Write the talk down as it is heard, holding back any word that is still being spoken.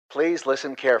Please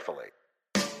listen carefully.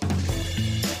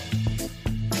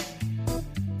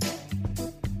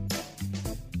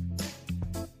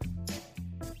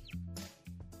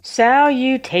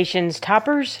 Salutations,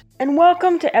 toppers, and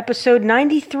welcome to episode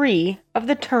 93 of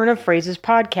the Turn of Phrases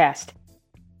podcast.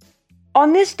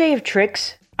 On this day of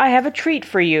tricks, I have a treat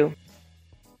for you.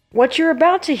 What you're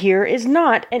about to hear is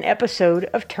not an episode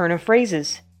of Turn of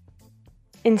Phrases.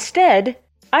 Instead,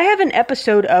 I have an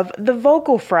episode of The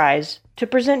Vocal Fries to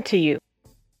present to you.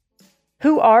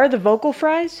 Who are the Vocal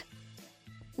Fries?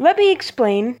 Let me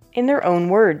explain in their own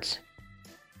words.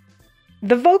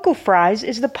 The Vocal Fries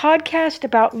is the podcast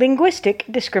about linguistic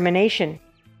discrimination.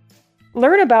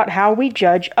 Learn about how we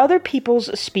judge other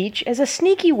people's speech as a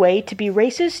sneaky way to be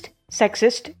racist,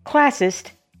 sexist,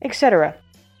 classist, etc.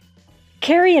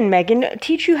 Carrie and Megan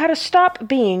teach you how to stop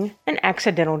being an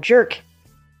accidental jerk.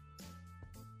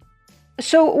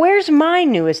 So where's my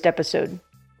newest episode?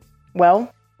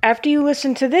 Well, after you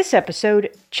listen to this episode,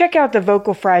 check out the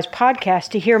Vocal Fries podcast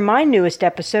to hear my newest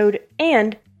episode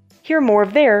and hear more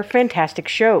of their fantastic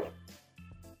show.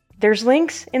 There's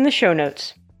links in the show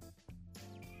notes.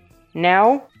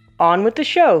 Now, on with the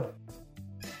show.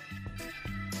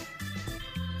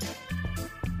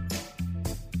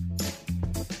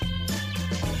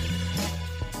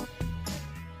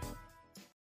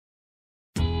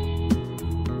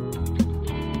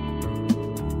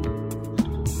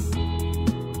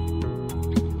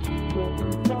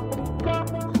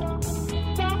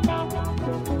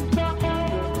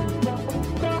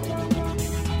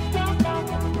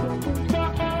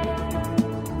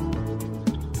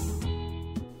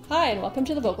 Hi, and welcome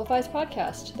to the Vocal Fries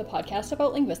podcast, the podcast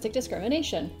about linguistic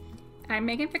discrimination. I'm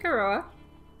Megan Figueroa.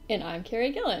 And I'm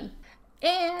Carrie Gillen.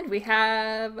 And we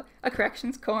have a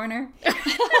corrections corner.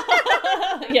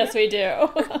 Yes, we do.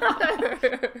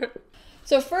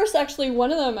 So first, actually,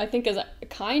 one of them I think is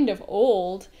kind of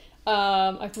old. We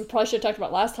probably should have talked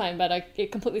about last time, but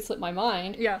it completely slipped my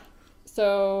mind. Yeah.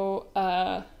 So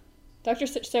Dr.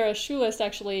 Sarah Schulist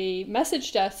actually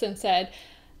messaged us and said,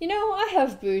 I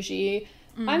have bougie.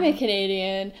 I'm a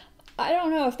Canadian. I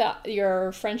don't know if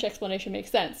your French explanation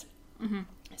makes sense. Mm-hmm.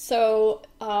 So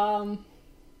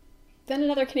then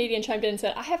another Canadian chimed in and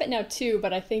said, I have it now too,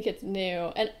 but I think it's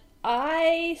new. And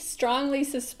I strongly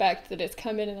suspect that it's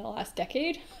come in the last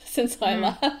decade since I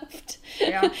left.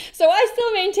 Yeah. So I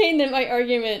still maintain that my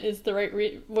argument is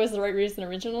was the right reason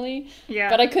originally. Yeah.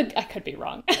 But I could be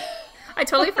wrong. I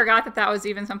totally forgot that was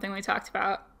even something we talked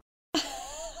about.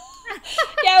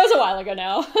 Yeah, it was a while ago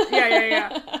now. Yeah.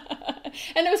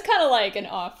 And it was kind of like an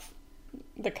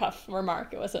off-the-cuff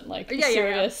remark. It wasn't like a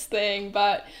serious thing,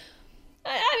 but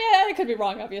I could be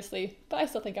wrong, obviously, but I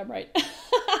still think I'm right.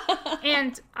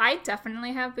 And I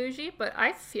definitely have bougie, but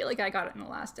I feel like I got it in the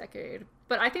last decade.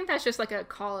 But I think that's just like a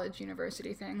college,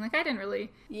 university thing. Like, I didn't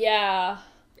really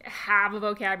have a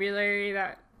vocabulary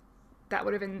that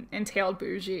would have entailed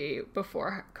bougie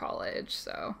before college,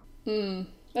 so...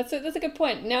 That's a good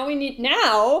point. Now we need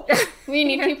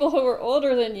people who are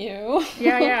older than you.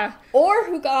 Yeah. Or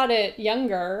who got it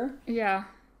younger. Yeah.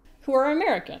 Who are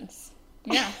Americans.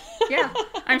 Yeah.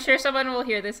 I'm sure someone will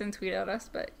hear this and tweet at us,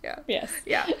 but yeah. Yes.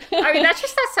 Yeah. I mean, that's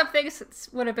something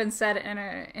would have been said in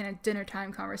a dinner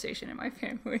time conversation in my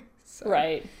family. So.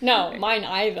 Right. No, mine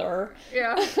either.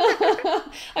 Yeah.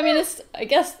 I mean, I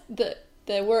guess the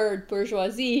word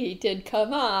bourgeoisie did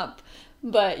come up.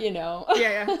 But,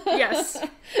 Yeah. Yes.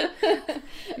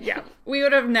 Yeah. We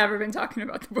would have never been talking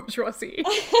about the bourgeoisie.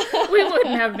 We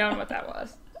wouldn't have known what that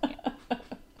was. Yeah.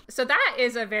 So that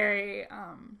is a very,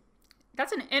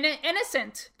 that's an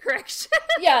innocent correction.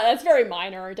 Yeah, that's very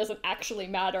minor. It doesn't actually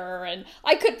matter. And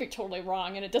I could be totally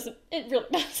wrong. And it really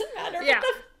doesn't matter. Yeah.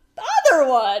 But the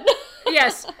other one.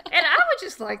 Yes. And I would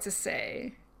just like to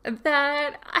say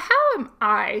that how am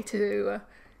I to...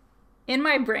 in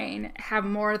my brain, have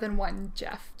more than one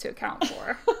Jeff to account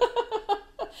for.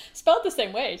 Spelled the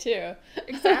same way, too.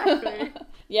 Exactly.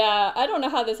 Yeah, I don't know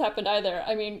how this happened either.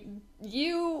 I mean,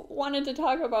 you wanted to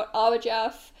talk about a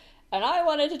Jeff, and I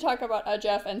wanted to talk about a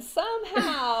Jeff, and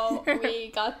somehow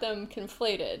we got them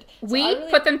conflated. So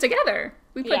put them together.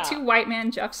 We put two white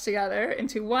man Jeffs together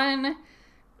into one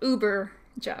Uber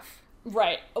Jeff.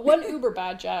 Right. One uber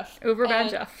bad Jeff. Uber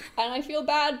bad Jeff. And I feel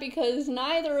bad because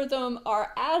neither of them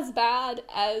are as bad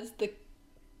as the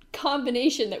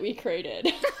combination that we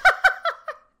created.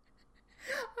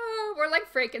 We're like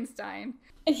Frankenstein.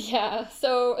 Yeah.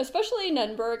 So especially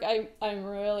Nunberg, I'm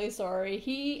really sorry.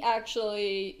 He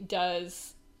actually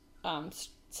does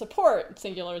support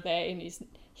singular they, and he's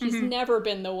never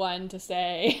been the one to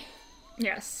say.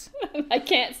 Yes. I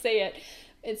can't say it.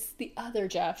 It's the other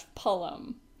Jeff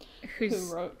Pullum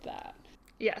who wrote that.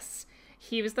 Yes.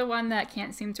 He was the one that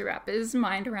can't seem to wrap his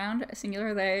mind around a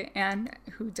singular they, and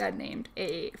who dead named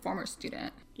a former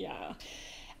student. Yeah.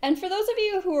 And for those of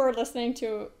you who are listening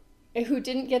to, who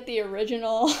didn't get the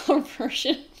original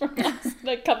version from us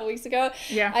a couple weeks ago,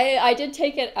 yeah, I did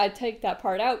take that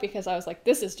part out because I was like,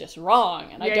 this is just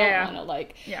wrong, and I don't want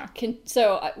to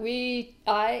so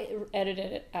I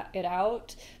edited it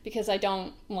out because I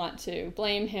don't want to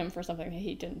blame him for something that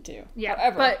he didn't do. Yeah,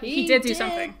 however, but he did do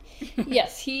something.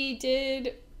 Yes, he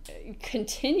did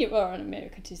continue, or maybe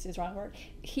continue is the wrong word.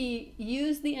 He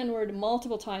used the N-word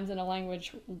multiple times in a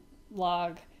language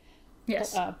log.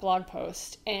 Yes. Blog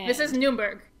post, and this is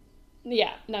Nuremberg.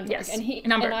 Yeah, Nuremberg. Yes.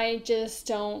 And I just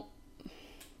don't.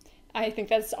 I think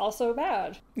that's also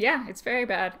bad. Yeah, it's very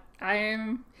bad.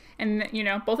 And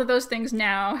both of those things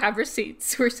now have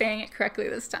receipts. We're saying it correctly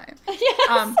this time. Yes.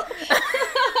 I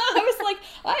was like,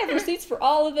 I have receipts for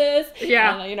all of this.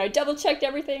 Yeah. And, I double checked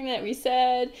everything that we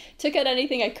said, took out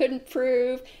anything I couldn't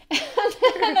prove, and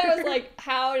then I was like,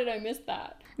 how did I miss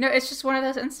that? No, it's just one of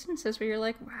those instances where you're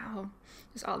like, wow.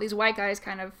 Just all these white guys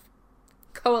kind of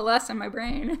coalesce in my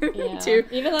brain. Yeah.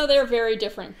 Even though they're very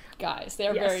different guys.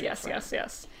 They're very different.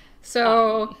 Yes.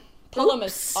 So, Pullum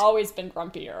has always been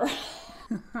grumpier.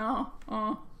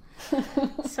 Oh.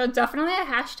 So definitely a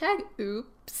hashtag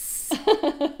oops.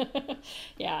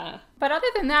 Yeah. But other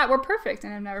than that, we're perfect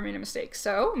and I've never made a mistake.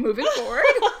 So, moving forward.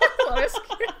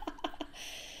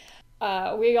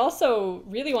 We also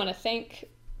really want to thank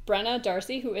Brenna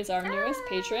Darcy, who is our newest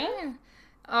patron.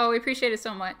 Oh, we appreciate it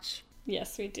so much.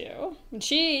 Yes, we do. And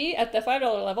she, at the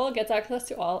 $5 level, gets access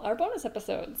to all our bonus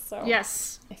episodes. So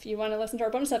yes, if you want to listen to our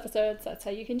bonus episodes, that's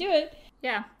how you can do it.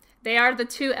 Yeah. They are the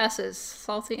 2 S's,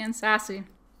 salty and sassy.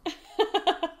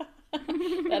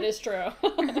 That is true.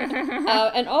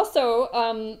 And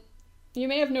also, you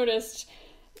may have noticed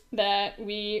that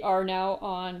we are now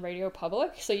on Radio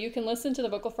Public. So you can listen to the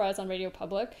Vocal Fries on Radio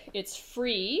Public. It's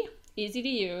free. Easy to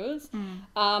use,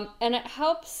 and it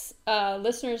helps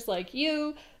listeners like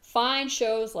you find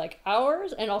shows like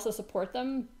ours and also support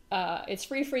them. It's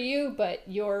free for you, but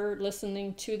you're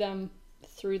listening to them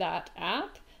through that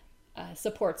app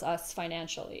supports us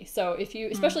financially. So if you,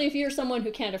 especially if you're someone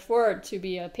who can't afford to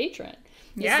be a patron,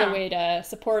 this is a way to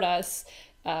support us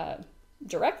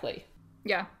directly.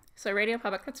 Yeah. So Radio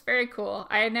Public, that's very cool.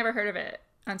 I had never heard of it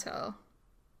until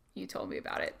you told me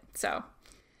about it. So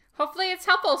hopefully it's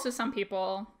helpful to some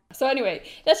people. So anyway,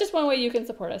 that's just one way you can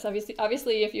support us.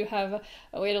 Obviously, if you have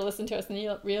a way to listen to us and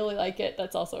you really like it,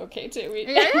 that's also okay too.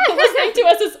 Listening to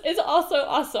us is also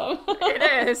awesome.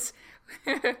 It is.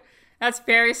 That's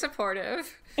very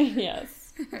supportive.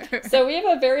 Yes. So we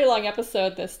have a very long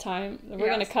episode this time. We're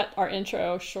going to cut our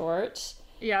intro short.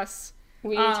 Yes.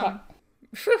 We talk.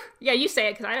 Yeah, you say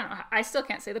it because I don't know. I still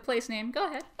can't say the place name. Go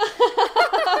ahead.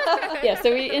 Yeah,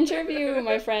 so we interview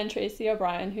my friend Tracy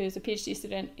O'Brien, who's a PhD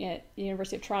student at the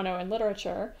University of Toronto in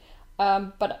literature.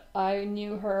 But I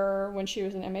knew her when she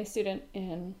was an MA student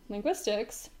in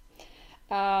linguistics.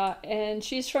 And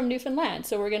she's from Newfoundland.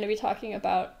 So we're going to be talking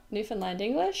about Newfoundland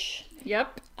English.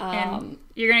 Yep. And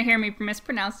you're going to hear me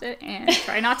mispronounce it and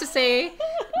try not to say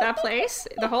that place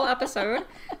the whole episode.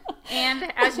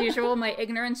 And as usual, my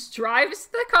ignorance drives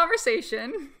the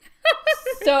conversation.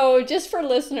 So just for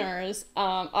listeners,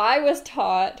 I was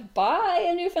taught by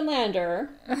a Newfoundlander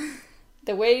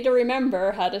the way to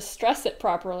remember how to stress it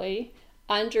properly.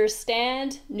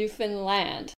 Understand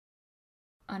Newfoundland.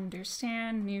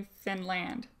 Understand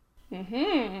Newfoundland.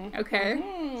 Mm-hmm. Okay.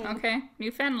 Mm-hmm. Okay.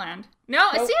 Newfoundland. No,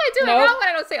 see, I do it wrong when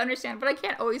I don't say understand, but I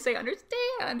can't always say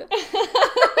understand.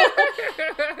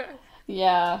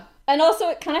 Yeah. And also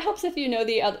it kind of helps if you know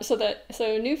the other,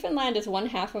 so Newfoundland is one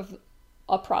half of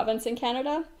a province in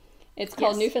Canada. It's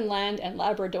called Newfoundland and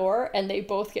Labrador, and they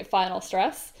both get final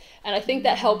stress. And I think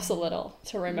that helps a little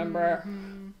to remember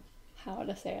how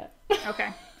to say it.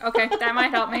 Okay, that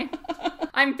might help me.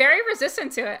 I'm very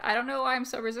resistant to it. I don't know why I'm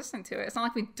so resistant to it. It's not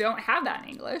like we don't have that in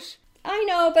English. I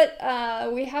know,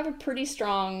 but we have a pretty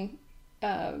strong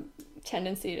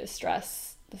tendency to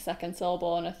stress the second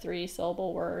syllable in a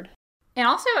 3-syllable word. And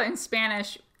also in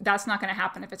Spanish, that's not going to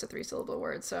happen if it's a 3-syllable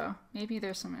word. So maybe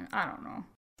there's some, I don't know.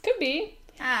 Could be.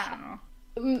 I don't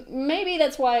know. Maybe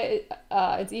that's why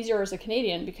it's easier as a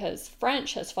Canadian, because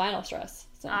French has final stress.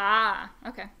 So.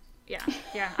 Okay.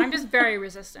 Yeah. I'm just very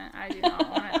resistant. I do not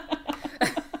want it.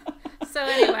 So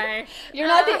anyway. You're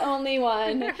not the only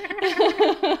one.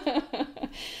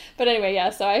 But anyway, yeah,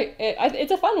 so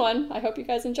it's a fun one. I hope you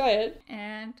guys enjoy it.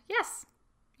 And yes,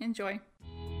 enjoy.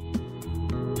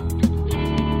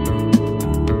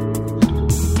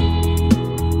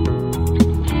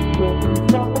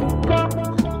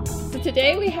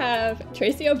 today we have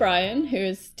Tracy O'Brien,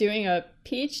 who's doing a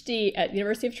PhD at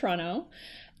University of Toronto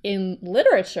in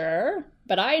literature,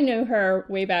 but I knew her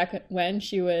way back when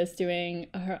she was doing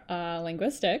her,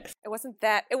 linguistics. It wasn't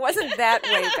that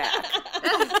way back.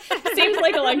 Seems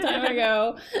like a long time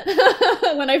ago.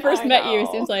 When I first met you,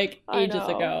 seems like ages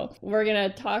ago. We're going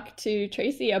to talk to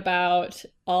Tracy about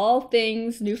all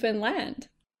things Newfoundland.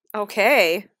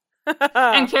 Okay.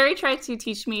 And Carrie tried to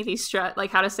teach me the stress, like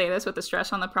how to say this with the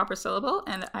stress on the proper syllable,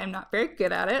 and I'm not very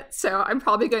good at it, so I'm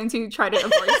probably going to try to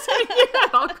avoid saying it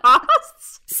at all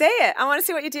costs. Say it. I want to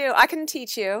see what you do. I can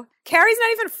teach you. Carrie's not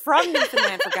even from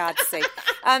Newfoundland, for God's sake.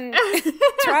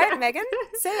 Try it, Megan.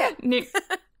 Say it.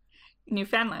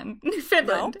 Newfoundland.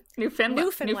 No.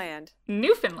 Newfoundland.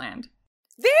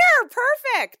 There,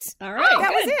 perfect. All right,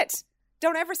 that was it.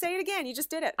 Don't ever say it again. You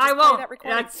just did it. I won't. That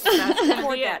recording. That's gonna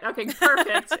be it. Okay,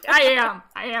 perfect. I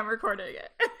am recording it.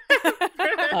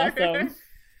 Awesome.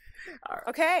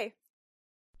 Okay.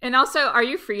 And also, are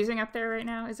you freezing up there right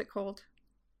now? Is it cold?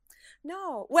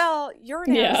 No. Well, you're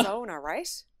in Arizona, right?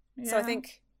 Yeah. So I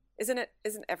think isn't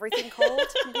everything cold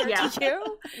compared to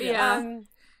you? Yeah.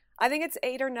 I think it's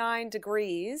 8 or 9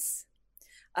 degrees.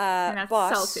 And that's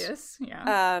but, Celsius.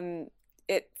 Yeah.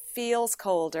 It feels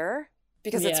colder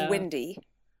because it's windy,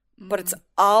 but it's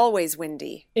always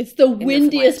windy. It's the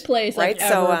windiest place right?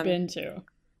 I've ever been to,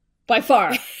 by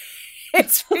far.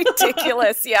 It's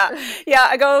ridiculous. Yeah.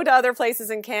 I go to other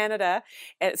places in Canada,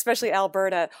 especially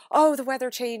Alberta. Oh, the weather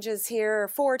changes here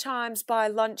 4 times by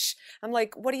lunch. I'm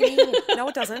like, what do you mean? No,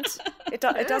 it doesn't. It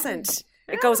doesn't.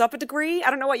 It goes up a degree.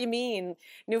 I don't know what you mean.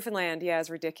 Newfoundland,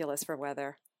 is ridiculous for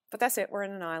weather. But that's it. We're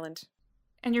in an island.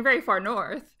 And you're very far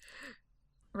north.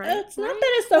 Right? It's not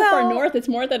that it's so far north. It's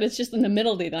more that it's just in the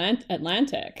middle of the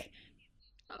Atlantic.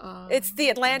 It's the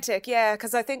Atlantic,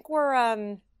 because I think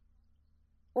we're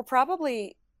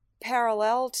probably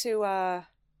parallel to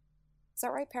is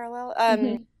that right? Parallel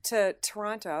to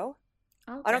Toronto.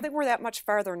 Okay. I don't think we're that much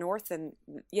farther north than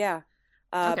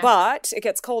but it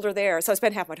gets colder there. So I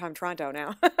spend half my time in Toronto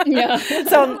now. Yeah.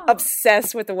 So I'm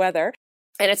obsessed with the weather,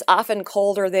 and it's often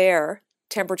colder there,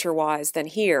 temperature-wise, than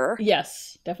here.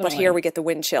 Yes, definitely. But here we get the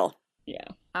wind chill. Yeah.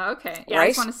 Okay. Yeah, right? I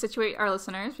just want to situate our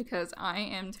listeners because I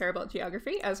am terrible at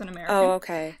geography as an American. Oh,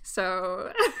 okay.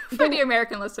 So for the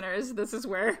American listeners, this is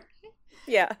where...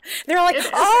 Yeah. They're like,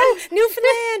 oh,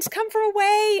 Newfoundland, come from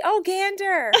away. Oh,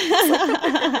 Gander.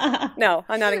 No,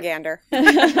 I'm not in Gander.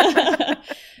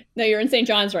 No, you're in St.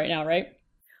 John's right now, right?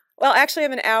 Well, actually,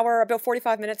 I'm an hour, about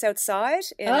 45 minutes outside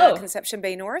in Conception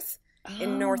Bay North.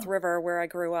 In North River, where I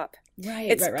grew up.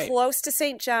 Right, it's right. close to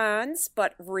St. John's,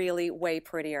 but really way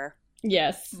prettier.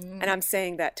 Yes. And I'm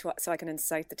saying that so I can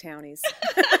incite the townies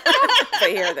to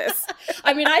hear this.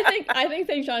 I mean, I think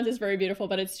St. John's is very beautiful,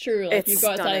 but it's true. Like, you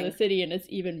go outside of the city and it's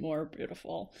even more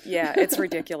beautiful. Yeah, it's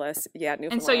ridiculous. Yeah,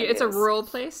 Newfoundland. And so it's a rural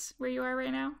place where you are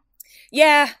right now?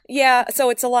 Yeah.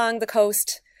 So it's along the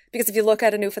coast, because if you look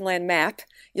at a Newfoundland map,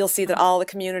 you'll see that all the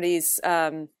communities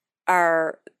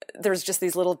there's just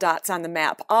these little dots on the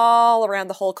map all around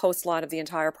the whole coastline of the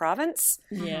entire province.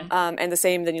 Yeah. And the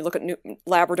same, then you look at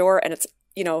Labrador, and it's,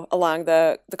 along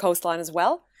the coastline as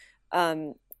well,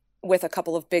 with a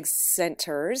couple of big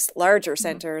centers, larger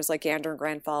centers like Gander and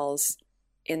Grand Falls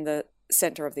in the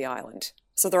center of the island.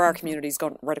 So there are communities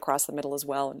going right across the middle as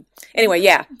well. And anyway,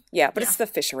 but it's the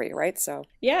fishery, right? So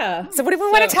yeah. So what do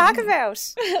we want to talk about?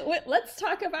 Let's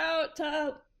talk about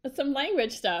some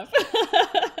language stuff.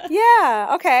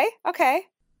 Yeah. Okay.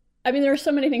 I mean, there are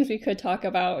so many things we could talk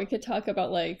about. We could talk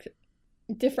about like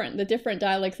the different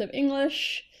dialects of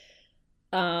English,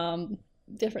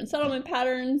 different settlement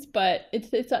patterns, but it's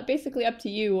basically up to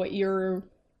you what you're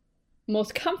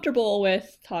most comfortable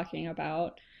with talking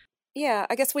about. Yeah,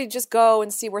 I guess we just go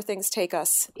and see where things take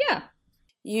us. Yeah.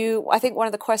 I think one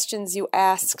of the questions you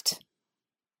asked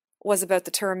was about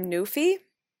the term Newfie.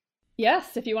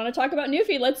 Yes, if you want to talk about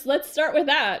Newfie, let's start with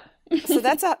that. So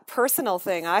that's a personal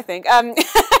thing, I think.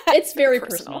 It's very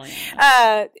personal.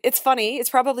 It's funny. It's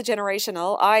probably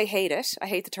generational. I hate it. I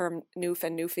hate the term Newf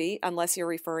and Newfie, unless you're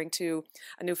referring to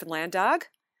a Newfoundland dog.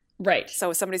 Right. So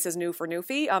if somebody says Newf or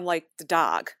Newfie, I'm like, the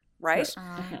dog, right?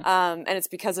 And it's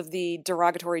because of the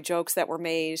derogatory jokes that were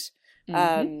made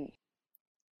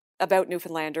about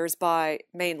Newfoundlanders by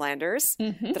mainlanders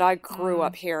that I grew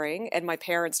up hearing, and my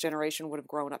parents' generation would have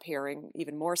grown up hearing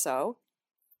even more so.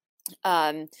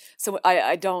 So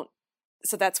I don't.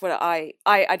 So that's what I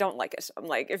don't like it. I'm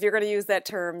like, if you're going to use that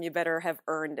term, you better have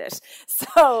earned it.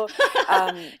 So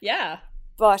yeah.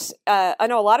 But I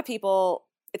know a lot of people,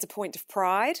 it's a point of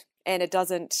pride, and it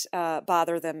doesn't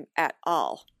bother them at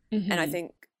all. And I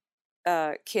think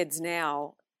kids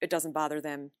now, it doesn't bother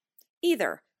them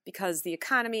either. because the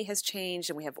economy has changed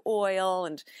and we have oil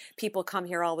and people come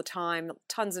here all the time,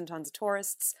 tons and tons of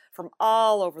tourists from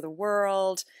all over the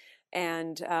world.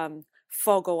 And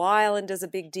Fogo Island is a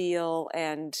big deal,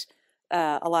 and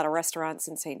a lot of restaurants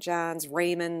in St. John's,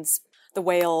 Raymond's, the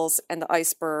whales and the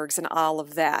icebergs and all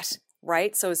of that,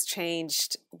 right? So it's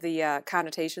changed the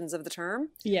connotations of the term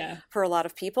for a lot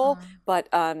of people. But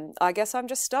I guess I'm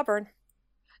just stubborn.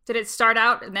 Did it start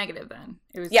out negative then?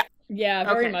 It was Yeah,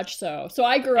 very much so. So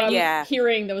I grew up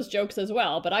hearing those jokes as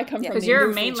well, but I come from because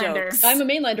you're a mainlander. Jokes. I'm a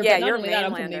mainlander, but not only that,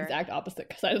 I'm from the exact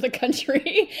opposite side of the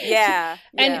country.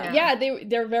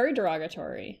 They're very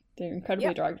derogatory. They're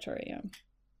incredibly derogatory.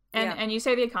 And you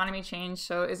say the economy changed,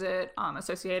 so is it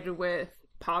associated with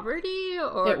poverty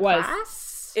or it was.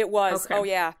 class? It was. Okay. Oh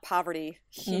yeah, poverty,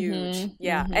 huge.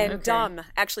 And dumb.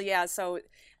 Actually, so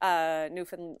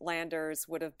Newfoundlanders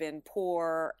would have been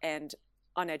poor and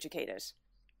uneducated.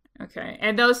 Okay,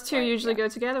 and those two usually go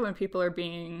together when people are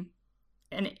being,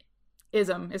 an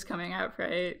ism is coming up,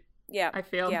 right? Yeah, I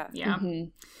feel. Yeah,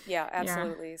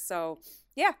 absolutely. So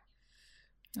yeah.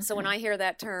 Okay. So when I hear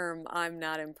that term, I'm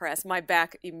not impressed. My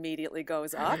back immediately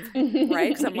goes up, right?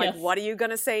 Because I'm like, what are you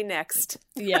going to say next?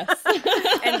 Yes.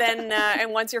 And then,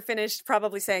 and once you're finished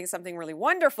probably saying something really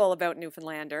wonderful about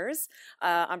Newfoundlanders,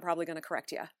 I'm probably going to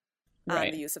correct you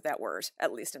on the use of that word,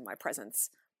 at least in my presence.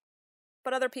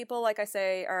 But other people, like I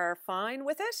say, are fine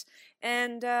with it.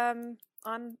 And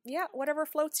whatever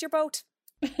floats your boat.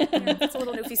 That's a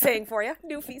little Newfie saying for you.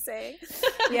 Newfie saying.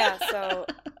 Yeah, so,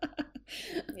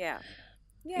 yeah.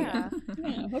 Yeah.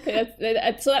 Okay.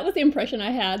 So that was the impression I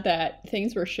had, that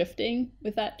things were shifting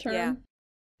with that term.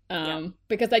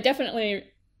 Because I definitely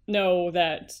know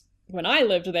that when I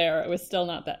lived there, it was still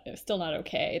not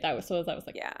okay. That was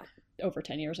like over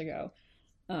 10 years ago.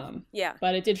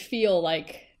 But it did feel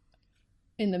like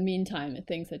in the meantime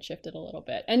things had shifted a little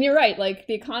bit. And you're right, like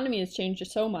the economy has changed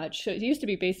so much. So it used to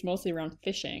be based mostly around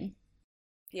fishing.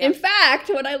 Yeah. In fact,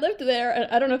 when I lived there,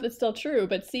 I don't know if it's still true,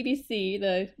 but CBC,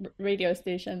 the radio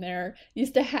station there,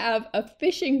 used to have a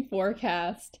fishing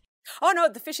forecast. Oh no,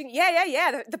 the fishing,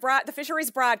 the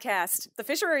fisheries broadcast. The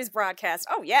fisheries broadcast.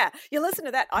 Oh yeah, you listen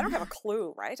to that. I don't have a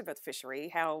clue, right, about the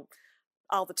fishery, how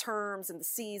all the terms and the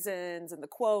seasons and the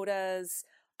quotas.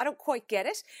 I don't quite get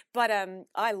it, but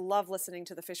I love listening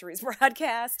to the fisheries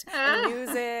broadcast and the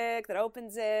music that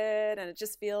opens it, and it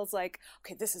just feels like,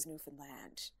 okay, this is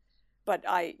Newfoundland. But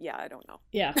I don't know.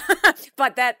 Yeah.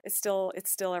 But it's still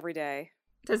every day.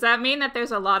 Does that mean that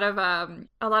there's a lot of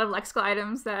lexical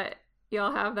items that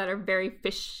y'all have that are very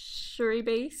fishery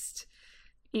based,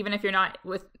 even if you're not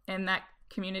within that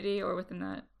community or within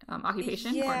that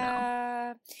occupation? Or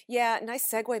no? Yeah. Nice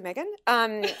segue, Megan.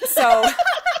 So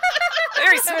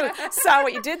very smooth. Saw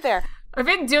what you did there. I've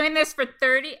been doing this for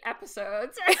 30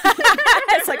 episodes.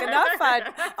 It's like enough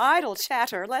idle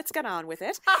chatter. Let's get on with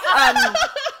it.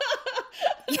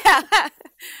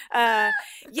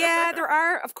 There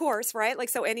are, of course, right? Like,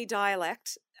 so any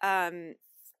dialect,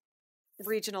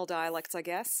 regional dialects, I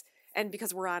guess. And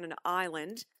because we're on an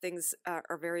island, things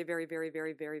are very, very, very,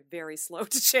 very, very, very slow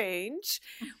to change,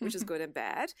 which is good and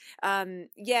bad.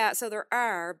 So there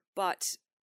are, but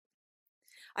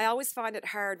I always find it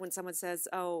hard when someone says,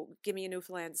 oh, give me a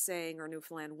Newfoundland saying or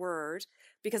Newfoundland word,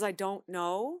 because I don't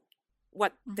know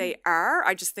what they are.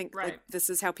 I just think like this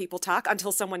is how people talk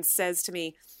until someone says to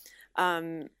me,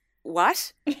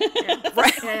 what?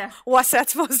 What's that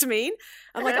supposed to mean?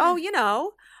 I'm like,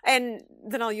 oh, and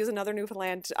then I'll use another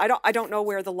Newfoundland. I don't know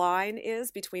where the line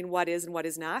is between what is and what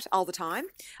is not all the time.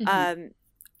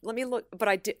 Let me look, but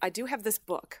I do have this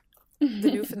book,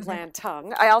 The Newfoundland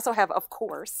Tongue. I also have, of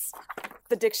course,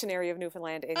 the Dictionary of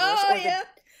Newfoundland English,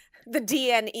 the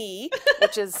DNE,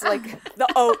 which is like the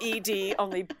OED,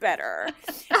 only better.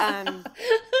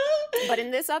 But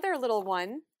in this other little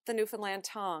one, the Newfoundland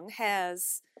Tongue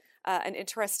has an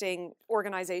interesting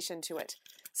organization to it.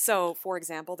 So, for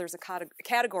example, there's a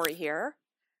category here,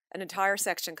 an entire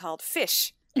section called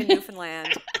Fish in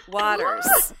Newfoundland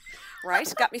Waters.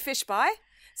 Right? Got me fish by?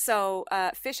 So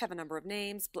fish have a number of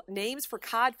names for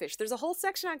codfish. There's a whole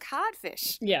section on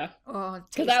codfish. Yeah.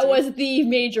 Because that was the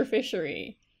major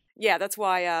fishery. Yeah, that's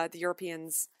why the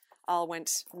Europeans all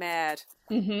went mad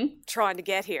trying to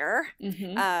get here. Look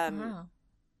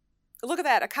at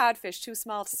that, a codfish too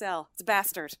small to sell. It's a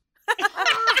bastard.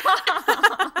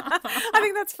 I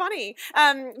think that's funny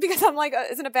because I'm like,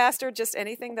 isn't a bastard just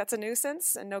anything that's a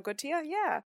nuisance and no good to you?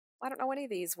 Yeah. I don't know any of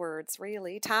these words,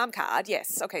 really. Tomcod,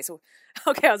 yes. Okay,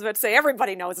 I was about to say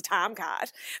everybody knows a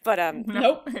tomcod, but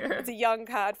nope. It's a young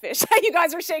codfish. You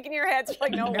guys are shaking your heads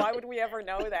like, no, why would we ever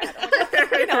know that? Like,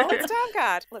 it's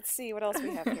tomcod. Let's see what else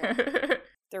we have here.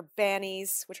 They're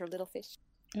bannies, which are little fish.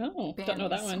 Oh, don't know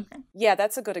that one. Okay. Yeah,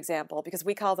 that's a good example because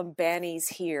we call them bannies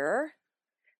here.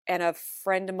 And a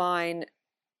friend of mine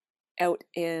out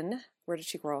in, where did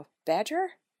she grow?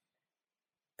 Badger?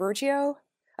 Burgeo?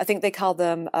 I think they call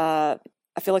them, I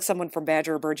feel like someone from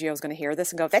Badger or Burgeo is going to hear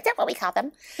this and go, that's not what we call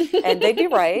them. And they'd be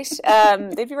right.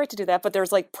 They'd be right to do that. But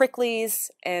there's like pricklies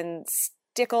and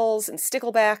stickles and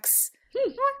sticklebacks.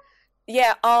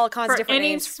 Yeah, all kinds of different any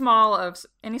names.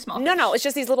 Any small No, fish? it's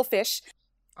just these little fish.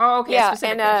 Oh, okay. Yeah,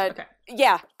 Specific and fish. Okay.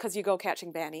 yeah, because you go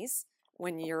catching bannies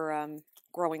when you're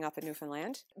growing up in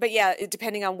Newfoundland. But yeah,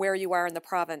 depending on where you are in the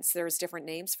province, there's different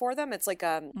names for them. It's like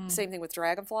same thing with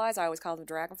dragonflies. I always call them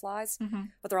dragonflies,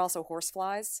 but they're also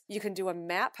horseflies. You can do a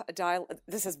map,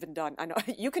 this has been done. I know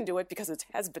you can do it because it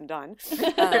has been done.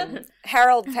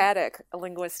 Harold Paddock, a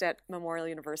linguist at Memorial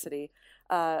University,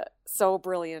 so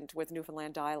brilliant with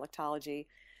Newfoundland dialectology.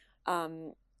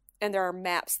 And there are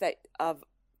maps of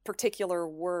particular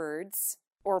words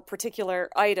or particular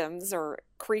items or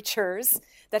creatures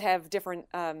that have different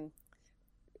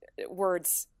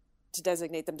words to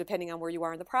designate them depending on where you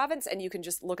are in the province. And you can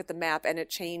just look at the map and it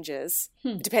changes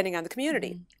depending on the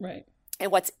community. Right.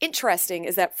 And what's interesting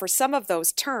is that for some of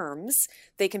those terms,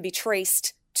 they can be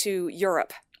traced to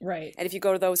Europe. Right. And if you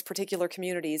go to those particular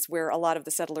communities where a lot of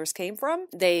the settlers came from,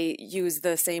 they use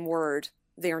the same word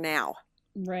there now.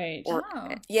 Right. Or,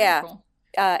 very cool.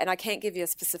 And I can't give you a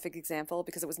specific example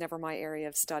because it was never my area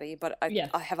of study, but I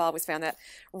have always found that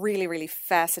really, really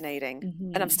fascinating.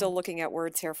 Mm-hmm. And I'm still looking at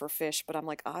words here for fish, but I'm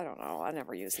like, I don't know. I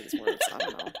never use these words. I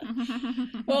don't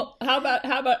know. Well, how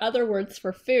about other words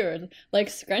for food, like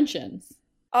scrunchions?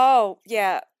 Oh,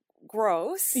 yeah.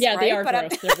 Gross. Yeah, they are but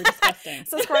gross. They're disgusting.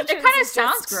 So scrunchions It kind of is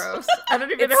sounds just- gross. I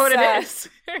don't even know what it is.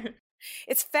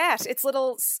 It's fat. It's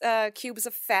little cubes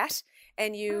of fat,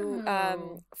 and you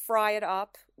fry it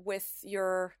up with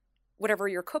your whatever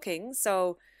you're cooking.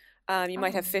 So you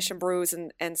might have fish and brews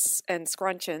and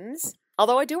scrunchions.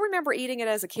 Although I do remember eating it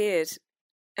as a kid,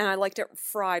 and I liked it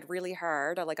fried really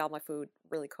hard. I like all my food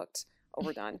really cooked,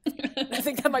 overdone. I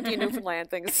think that might be a Newfoundland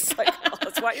thing. It's like, oh,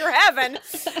 that's what you're having.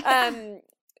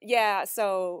 Yeah.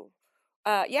 So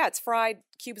it's fried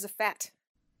cubes of fat.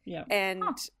 Yeah. And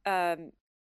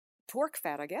pork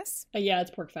fat, I guess. Yeah,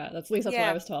 it's pork fat. At least that's what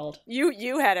I was told.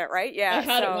 You had it, right? Yeah. I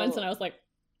had it once and I was like,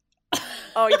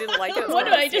 oh, you didn't like it? What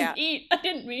did I just eat? I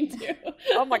didn't mean to.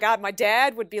 Oh my God. My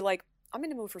dad would be like, I'm in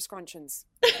the mood for scrunchions.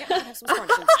 Yeah, I'm gonna have some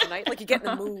scrunchions tonight. Like you get in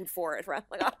the mood for it, right?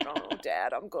 Like, I don't know,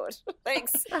 Dad, I'm good.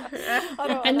 Thanks.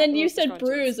 And then you said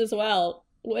brews as well.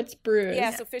 What's brews?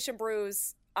 Yeah, so fish and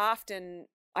brews often,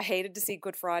 I hated to see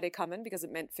Good Friday coming because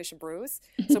it meant fish and brews.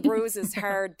 So brews is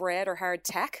hard bread or hard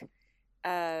tack.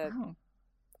 I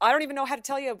don't even know how to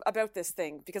tell you about this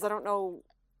thing because I don't know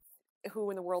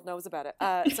who in the world knows about it.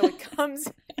 So it comes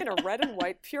in a red and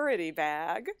white purity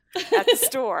bag at the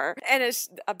store. And it's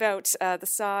about the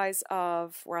size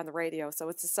of, we're on the radio, so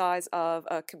it's the size of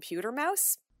a computer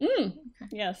mouse.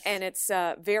 Yes. And it's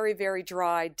very, very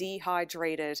dry,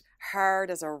 dehydrated,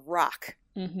 hard as a rock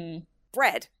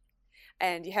bread.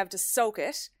 And you have to soak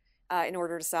it in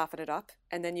order to soften it up.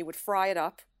 And then you would fry it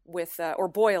up with, or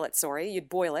boil it, sorry. You'd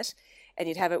boil it and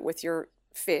you'd have it with your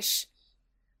fish.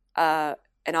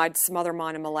 And I'd smother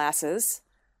mine in molasses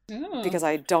because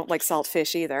I don't like salt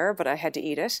fish either, but I had to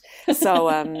eat it. So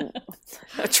I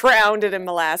drowned it in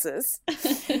molasses.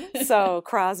 So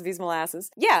Crosby's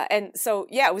molasses. Yeah. And so,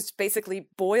 yeah, it was basically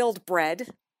boiled bread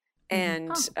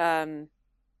and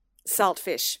salt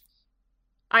fish.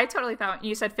 I totally thought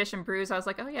you said fish and brews. I was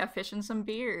like, oh yeah, fish and some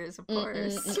beers, of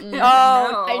course. Oh, No.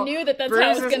 I knew that's Brews how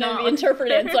it was is going to not- be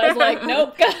interpreted. So I was like,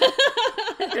 nope.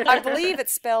 I believe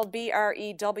it's spelled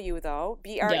B-R-E-W though.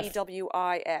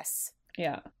 B-R-E-W-I-S.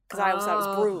 Yeah. Because I always thought it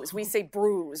was Oh. brews. We say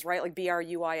brews, right? Like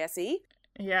B-R-U-I-S-E.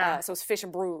 Yeah. So it's fish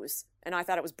and brews. And I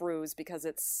thought it was brews because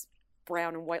it's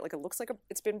brown and white, like it looks like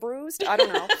it's been bruised. I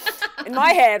don't know. In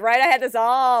my head, right? I had this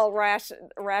all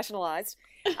rationalized.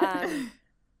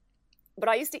 But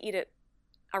I used to eat it.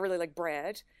 I really like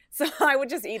bread. So I would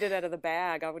just eat it out of the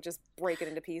bag. I would just break it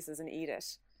into pieces and eat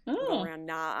it. Go Oh. around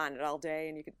gnaw on it all day.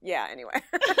 And you could, yeah, anyway.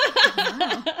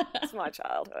 It's my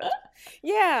childhood.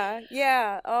 Yeah,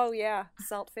 yeah. Oh, yeah.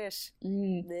 Salt fish.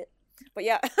 Blech. But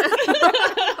yeah.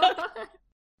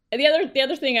 And the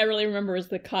other thing I really remember is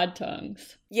the cod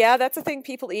tongues. Yeah, that's a thing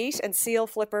people eat, and seal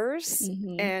flippers.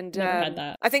 And Never had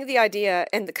that. I think the idea,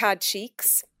 and the cod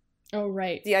cheeks, Oh,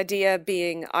 right. the idea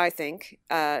being, I think,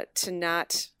 to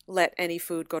not let any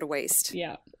food go to waste.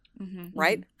 Yeah.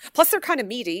 Right? Plus, they're kind of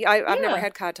meaty. I've never Yeah.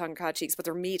 had cod tongue, cod cheeks, but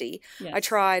they're meaty. Yes. I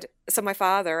tried. So my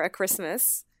father at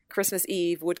Christmas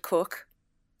Eve, would cook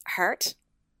heart,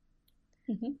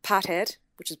 pothead,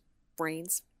 which is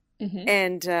brains,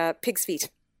 and pig's feet.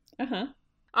 Uh-huh.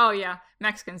 Oh yeah,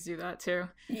 Mexicans do that too.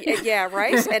 Yeah,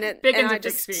 right. And Big I big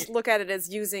just feet. look at it as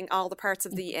using all the parts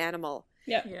of the animal.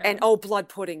 Yeah. Yeah. And blood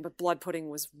pudding, but blood pudding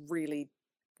was really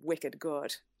wicked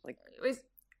good, like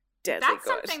deadly That's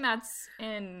good. something that's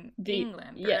in The-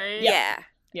 England, yeah, right? Yeah.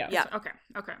 Yeah. Yeah.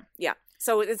 Okay. Yeah.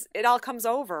 So it all comes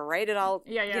over, right? It all,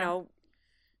 Yeah. you know,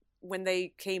 when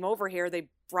they came over here, they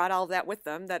brought all that with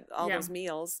them, all Yeah. those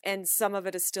meals. And some of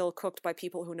it is still cooked by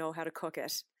people who know how to cook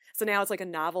it. So now it's like a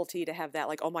novelty to have that,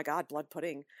 like, oh my God, blood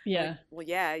pudding. I'm Yeah. like, well,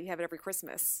 yeah, you have it every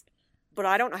Christmas. But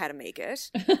I don't know how to make it.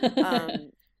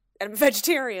 And I'm a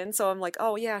vegetarian, so I'm like,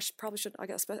 oh yeah, probably should. I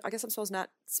guess I'm not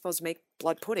supposed to make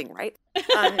blood pudding, right?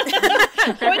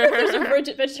 I wonder if there's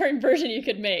a vegetarian version you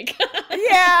could make.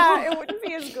 Yeah, it wouldn't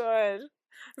be as good.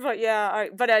 But yeah,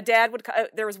 but Dad would.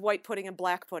 There was white pudding and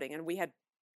black pudding, and we had.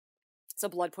 So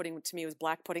blood pudding to me was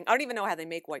black pudding. I don't even know how they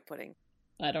make white pudding.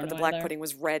 I don't But know. the black either. pudding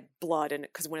was red blood, and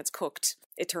because when it's cooked,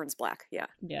 it turns black. Yeah,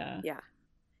 Yeah.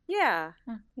 yeah.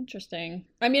 Interesting.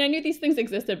 I mean, I knew these things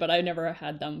existed, but I never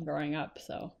had them growing up,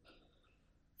 so.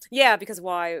 Yeah, because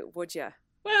why would you?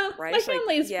 Well, Right? my Like,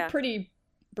 family is yeah. pretty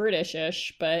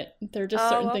British-ish, but they're just Oh,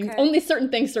 certain things. okay. Only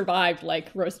certain things survived, like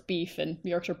roast beef and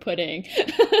Yorkshire pudding.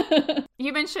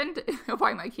 You mentioned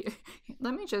why, Mike?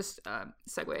 Let me just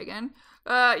segue again.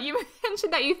 You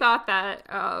mentioned that you thought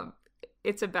that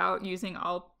it's about using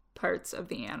all parts of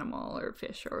the animal or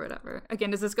fish or whatever. Again,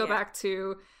 does this go Yeah. back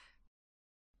to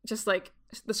just like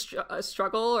the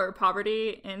struggle or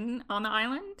poverty on the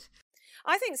island?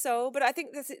 I think so, but I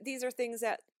think these are things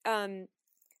that,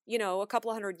 you know, a couple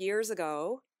of 100 years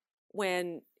ago,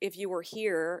 when if you were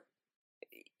here,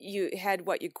 you had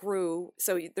what you grew.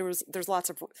 So there's lots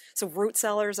of root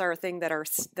cellars are a thing that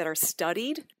are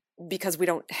studied because we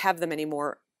don't have them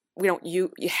anymore. We don't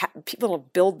people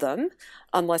don't build them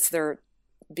unless they're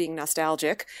being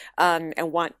nostalgic and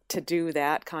want to do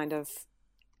that kind of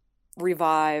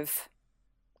revive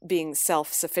being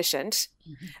self-sufficient.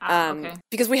 Okay.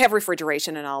 Because we have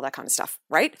refrigeration and all that kind of stuff,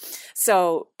 right?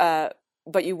 So,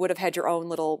 but you would have had your own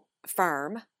little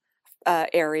farm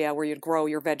area where you'd grow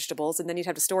your vegetables, and then you'd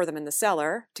have to store them in the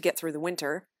cellar to get through the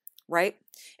winter, right?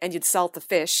 And you'd salt the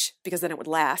fish because then it would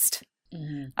last.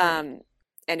 Mhm.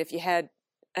 And if you had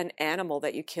an animal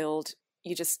that you killed,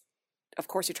 of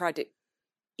course, you tried to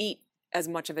eat as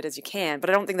much of it as you can. But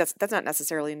I don't think that's not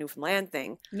necessarily a Newfoundland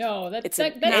thing. No, It's that's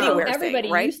an how anywhere thing,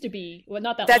 everybody right? used to be. Well,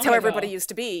 not that That's long how ago. everybody used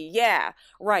to be. Yeah,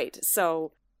 right.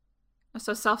 So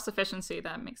Self-sufficiency,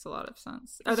 that makes a lot of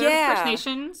sense. Are there Yeah. First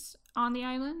Nations on the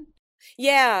island?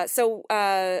 yeah, so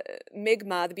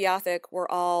Mi'kmaq, the Beothuk, were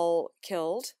all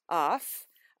killed off.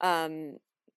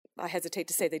 I hesitate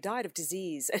to say they died of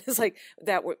disease. It's like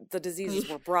the diseases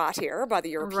were brought here by the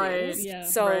Europeans. Right, yeah.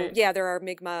 So right. yeah, there are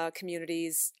Mi'kmaq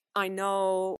communities. I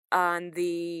know on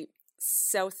the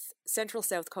central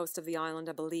south coast of the island,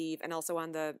 I believe, and also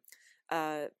on the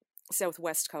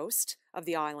southwest coast of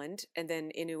the island, and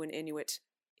then Innu and Inuit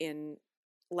in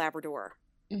Labrador.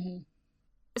 Mhm.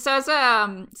 So as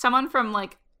someone from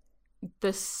like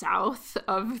the south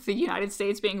of the United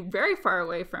States, being very far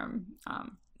away from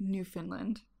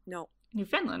Newfoundland. No,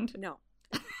 Newfoundland. no.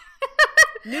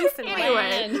 Newfoundland.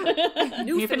 Anyway.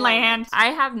 Newfoundland. I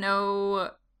have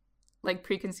no like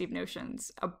preconceived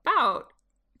notions about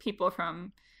people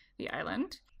from the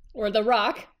island. Or the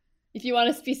Rock. If you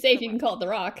want to be safe, you can call it the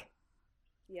Rock.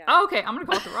 Yeah. Oh, okay. I'm gonna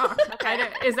call it the Rock. Okay.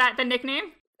 Is that the nickname?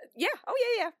 Yeah.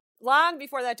 Oh, yeah. Long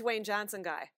before that Dwayne Johnson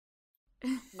guy,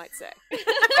 might say.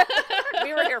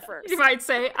 We were here first. You might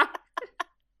say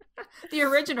the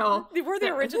original. We're the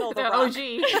original, the The OG.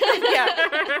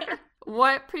 Yeah.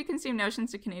 What preconceived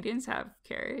notions do Canadians have,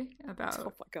 Carrie, about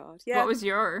Oh my God. Yeah. what was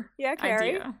your Yeah,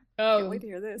 Carrie. idea? Oh, Can't wait to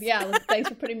hear this. yeah. Thanks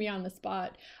for putting me on the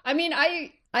spot. I mean,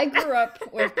 I grew up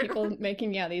with people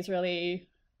making these really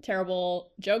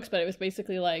terrible jokes, but it was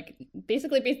basically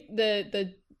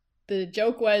the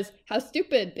joke was how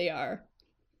stupid they are,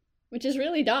 which is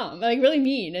really dumb, like really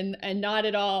mean and not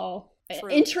at all True.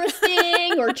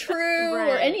 interesting or true or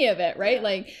Right. any of it, right? Yeah.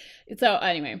 Like, so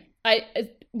anyway,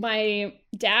 my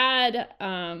dad,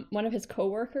 one of his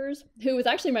coworkers, who was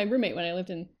actually my roommate when I lived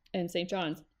in St.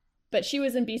 John's, but she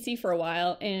was in BC for a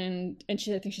while, and I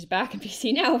think she's back in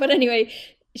BC now. But anyway,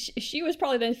 she was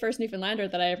probably the first Newfoundlander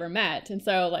that I ever met, and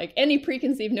so like any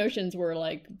preconceived notions were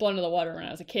like blown to the water when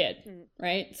I was a kid, Mm.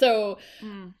 right? So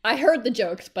Mm, I heard the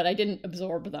jokes, but I didn't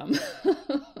absorb them.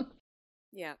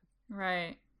 Yeah.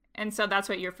 right. And so that's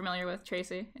what you're familiar with,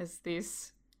 Tracy, is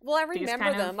these. Well, I These remember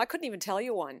kind of- them. I couldn't even tell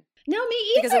you one. No, me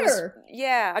Because it was, either.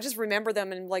 yeah, I just remember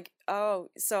them and like, oh,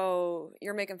 so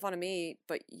you're making fun of me,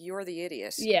 but you're the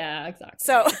idiot. Yeah, exactly.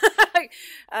 So,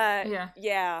 Yeah.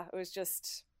 yeah, it was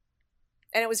just,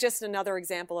 And it was just another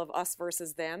example of us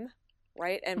versus them,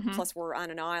 right? And plus we're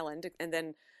on an island, and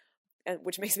then,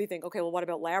 which makes me think, okay, well, what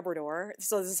about Labrador?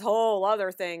 So this whole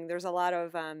other thing, there's a lot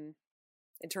of,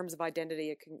 in terms of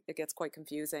identity, it gets quite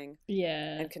confusing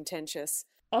and contentious.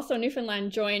 Also,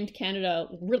 Newfoundland joined Canada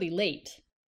really late.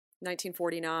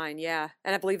 1949, yeah.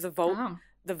 And I believe the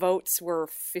votes were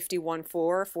 51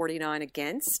 for, 49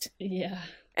 against. Yeah.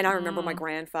 And I remember my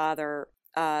grandfather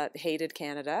hated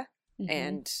Canada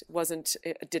and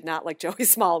did not like Joey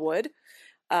Smallwood.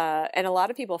 And a lot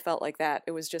of people felt like that.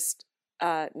 It was just,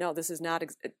 no, this is not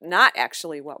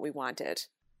actually what we wanted.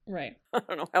 Right. I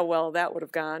don't know how well that would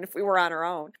have gone if we were on our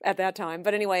own at that time.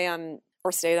 But anyway,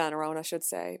 or stayed on our own, I should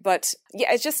say. But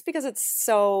yeah, it's just because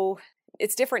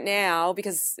it's different now,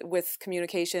 because with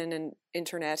communication and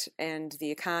internet and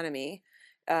the economy,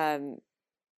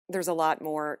 there's a lot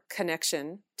more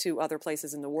connection to other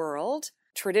places in the world.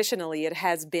 Traditionally, it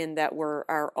has been that we're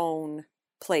our own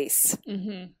place,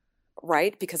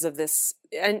 right? Because of this,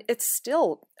 and it's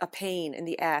still a pain in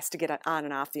the ass to get on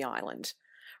and off the island,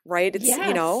 right? It's, we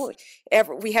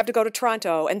have to go to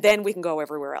Toronto and then we can go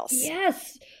everywhere else.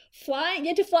 Yes. You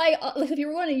had to fly, like if you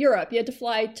were going to Europe, you had to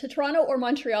fly to Toronto or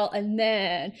Montreal, and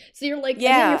then, so you're like, and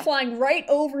then you're flying right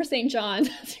over St. John's.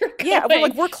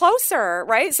 We're closer,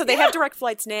 right? So they have direct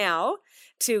flights now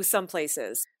to some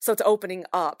places. So it's opening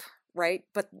up, right?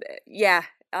 But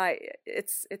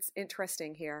it's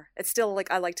interesting here. It's still like,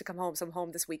 I like to come home. So I'm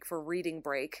home this week for reading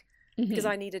break because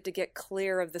I needed to get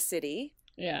clear of the city.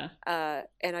 Yeah.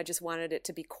 And I just wanted it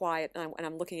to be quiet. And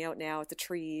I'm looking out now at the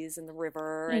trees and the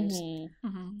river, and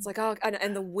it's like, oh,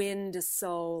 and the wind is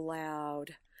so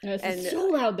loud. It's so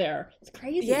loud there. It's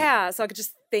crazy. Yeah. So I could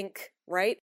just think,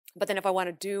 right? But then if I want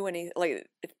to do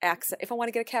if I want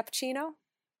to get a cappuccino,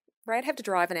 right, I have to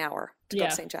drive an hour to go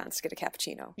to St. John's to get a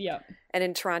cappuccino. Yeah. And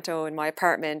in Toronto, in my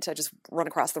apartment, I just run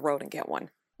across the road and get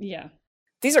one. Yeah.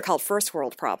 These are called first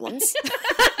world problems.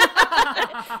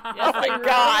 Oh my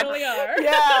God. Really are.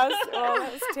 Yes. Oh,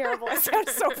 that was terrible. I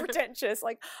sounded so pretentious.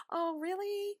 Like, oh,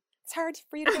 really? It's hard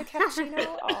for you to get a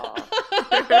cappuccino? Oh.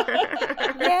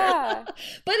 Yeah.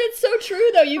 But it's so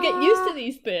true, though. You get used to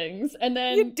these things. And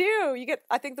then... You do. You get,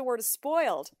 I think the word is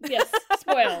spoiled. Yes.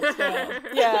 Spoiled.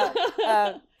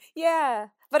 Yeah. Yeah.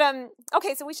 But,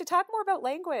 okay, so we should talk more about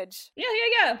language.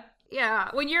 Yeah. Yeah.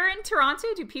 When you're in Toronto,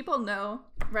 do people know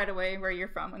right away where you're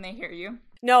from when they hear you?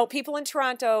 No, people in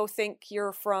Toronto think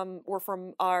we're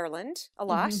from Ireland a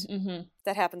lot.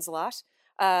 That happens a lot.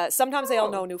 Sometimes they all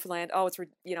know Newfoundland. Oh, it's,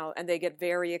 and they get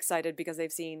very excited because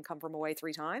they've seen Come From Away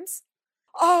 3 times.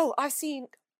 Oh, I've seen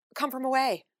Come From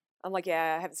Away. I'm like,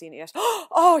 yeah, I haven't seen it yet.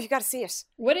 Oh, you got to see it.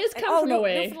 What is Come From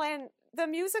Away? Newfoundland, the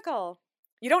musical.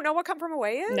 You don't know what Come From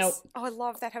Away is? Nope. Oh, I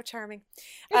love that. How charming.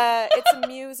 It's a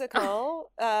musical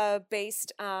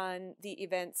based on the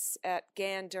events at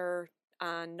Gander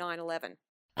on 9/11.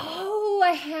 Oh, I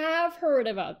have heard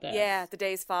about this. Yeah, the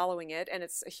days following it, and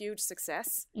it's a huge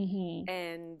success.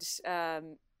 And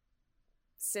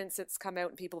since it's come out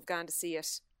and people have gone to see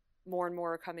it, more and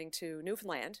more are coming to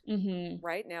Newfoundland.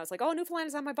 Right now, it's like, oh, Newfoundland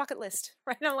is on my bucket list.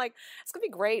 Right now, I'm like, it's gonna be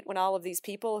great when all of these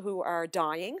people who are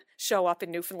dying show up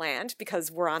in Newfoundland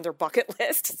because we're on their bucket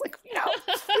list. It's like,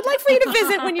 we'd like for you to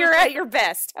visit when you're at your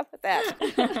best. How about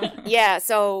that? Yeah.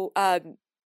 So.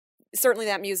 Certainly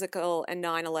that musical and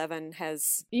 9/11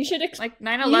 has... You should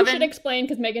 9/11? You should explain,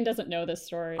 because Megan doesn't know this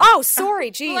story. Oh,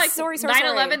 sorry. Geez. Sorry.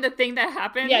 9/11, the thing that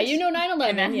happened? Yeah, you know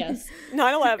 9/11, yes.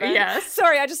 9/11. Yes.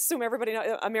 Sorry, I just assume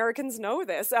Americans know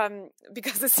this,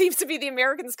 because it seems to be the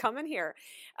Americans coming here.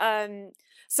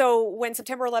 So when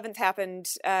September 11th happened,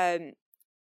 I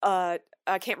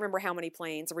can't remember how many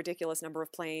planes, a ridiculous number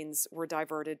of planes were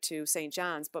diverted to St.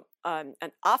 John's, but an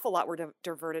awful lot were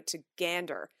diverted to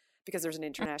Gander, because there's an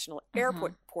international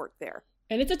airport there.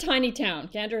 And it's a tiny town.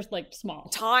 Gander's small.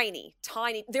 Tiny.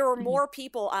 There are more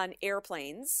people on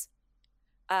airplanes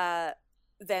than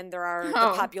there are the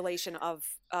population of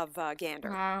Gander.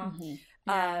 Wow.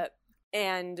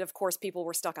 And of course, people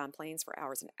were stuck on planes for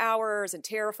hours and hours and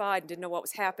terrified and didn't know what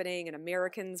was happening. And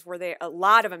Americans were there, a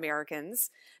lot of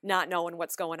Americans not knowing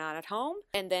what's going on at home.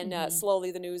 And then slowly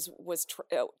the news was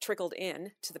trickled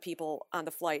in to the people on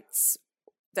the flights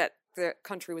that the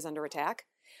country was under attack.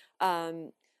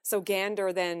 So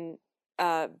Gander then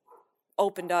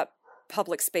opened up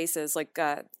public spaces like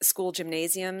school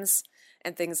gymnasiums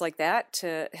and things like that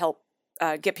to help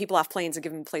get people off planes and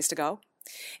give them a place to go.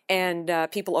 And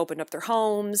people opened up their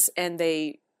homes, and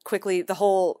they quickly, the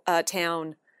whole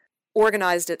town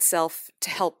organized itself to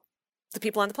help the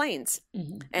people on the planes.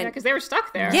 And because they were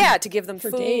stuck there. Yeah, to give them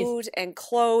for food days. And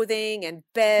clothing and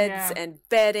beds and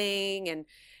bedding and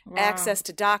access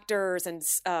to doctors and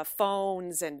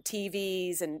phones and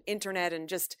TVs and internet and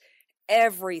just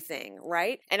everything,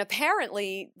 right? And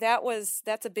apparently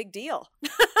that's a big deal.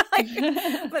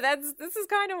 But this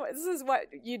is what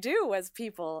you do as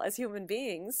people, as human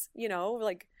beings,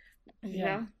 like,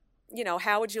 Yeah.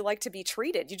 How would you like to be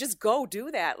treated? You just go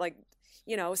do that. Like,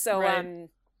 so, Right.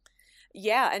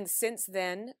 yeah. And since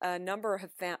then, a number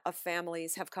of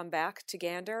families have come back to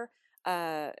Gander,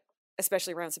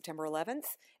 especially around September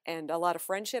 11th. And a lot of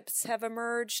friendships have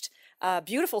emerged,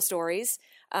 beautiful stories.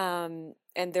 And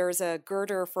there's a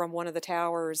girder from one of the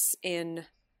towers in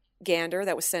Gander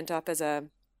that was sent up as a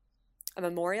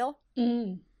memorial.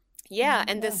 Mm. Yeah.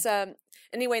 And this,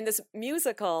 anyway, in this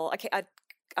musical,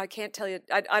 I can't tell you,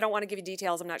 I don't want to give you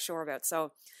details I'm not sure about.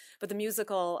 So, but the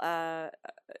musical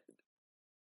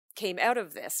came out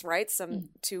of this, right?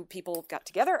 Two people got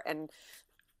together and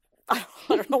I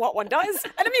don't know what one does,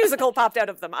 and a musical popped out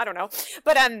of them. I don't know.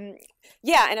 But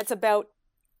yeah, and it's about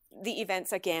the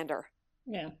events at Gander.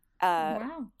 Yeah.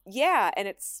 Wow. Yeah, and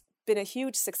it's been a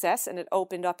huge success, and it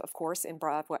opened up, of course,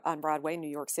 on Broadway, New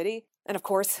York City. And of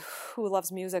course, who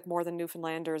loves music more than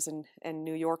Newfoundlanders and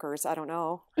New Yorkers? I don't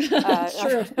know.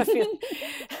 Sure. I feel,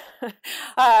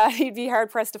 you'd be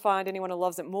hard pressed to find anyone who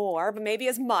loves it more, but maybe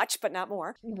as much, but not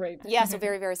more. Right. Yeah, so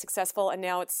very, very successful. And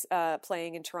now it's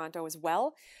playing in Toronto as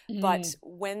well. But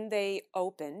when they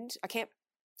opened, I'm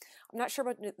not sure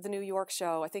about the New York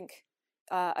show. I think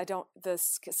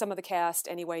some of the cast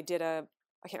anyway did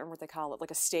I can't remember what they call it, like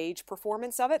a stage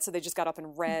performance of it. So they just got up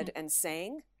and read and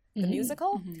sang the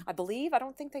musical, I believe. I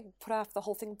don't think they put off the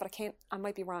whole thing, but I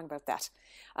might be wrong about that.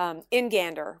 In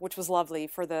Gander, which was lovely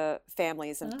for the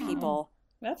families and people.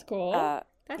 That's cool.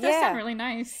 That does sound really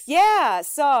nice. Yeah.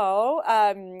 So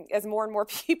as more and more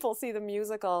people see the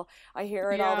musical, I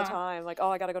hear it all the time. Like, oh,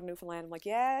 I got to go to Newfoundland. I'm like,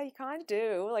 yeah, you kind of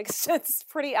do. Like, it's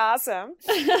pretty awesome.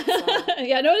 So,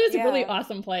 yeah, no, it is a really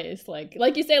awesome place. Like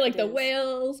you say, like the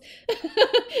whales,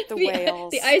 the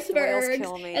whales, the icebergs, the whales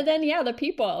kill me. And then the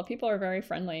people. People are very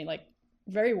friendly, like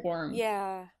very warm.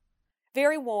 Yeah.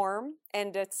 Very warm,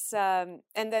 and it's and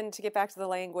then to get back to the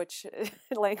language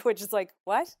is like,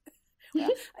 what?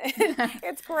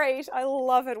 It's great. I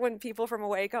love it when people from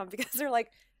away come because they're like,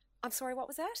 I'm sorry, what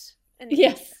was that? And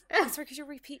yes. I'm sorry, could you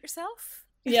repeat yourself?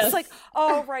 Yes. It's like,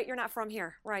 oh, right, you're not from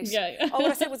here. Right. Yeah. Oh,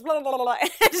 what I said was blah, blah, blah, blah.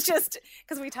 It's just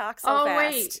because we talk so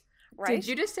fast. Wait. Right? Did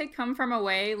you just say come from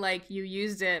away like you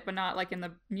used it, but not like in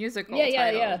the musical title?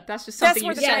 Yeah. That's just something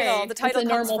where you the say. title it's a comes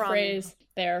normal from. Phrase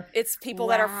there. It's people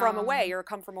that are from away or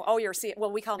come from,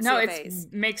 we call them No, CFAs.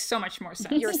 it makes so much more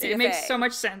sense. You're a CFA. It makes so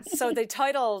much sense. So they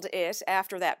titled it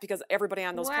after that because everybody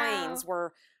on those planes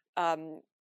were come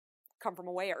from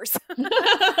awayers.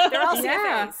 They're all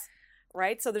CFAs,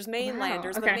 right? So there's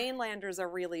mainlanders, but mainlanders are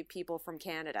really people from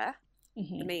Canada,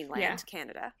 the mainland,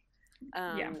 Canada.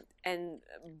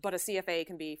 But a CFA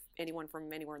can be anyone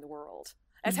from anywhere in the world.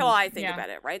 That's how I think about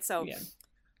it, right? So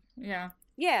yeah.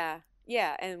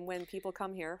 And when people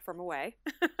come here from away,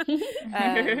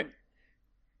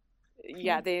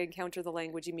 they encounter the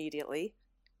language immediately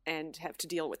and have to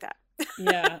deal with that.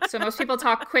 Yeah. So most people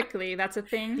talk quickly. That's a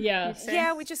thing. Yeah.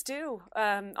 Yeah, we just do.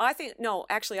 I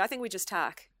think we just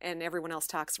talk and everyone else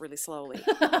talks really slowly.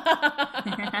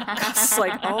 It's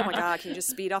like, oh my God, can you just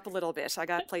speed up a little bit? I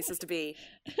got places to be.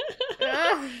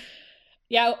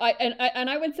 Yeah,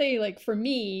 I would say, like, for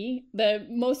me,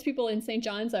 most people in St.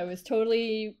 John's, I was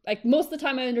totally, like, most of the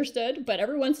time I understood, but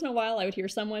every once in a while I would hear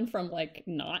someone from, like,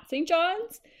 not St.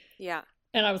 John's. Yeah.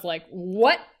 And I was like,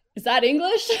 what? Is that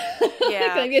English?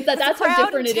 Yeah. Like, that's how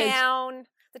different it is.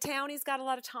 The townies got a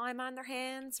lot of time on their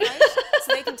hands, right?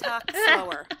 So they can talk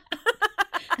slower.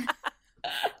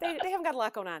 They haven't got a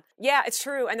lot going on. Yeah, it's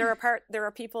true. And there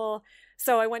are people.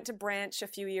 So I went to Branch a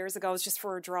few years ago. It was just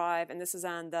for a drive, and this is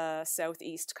on the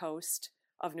southeast coast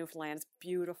of Newfoundland. It's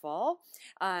beautiful,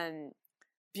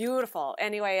 beautiful.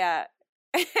 Anyway,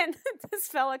 and this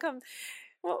fella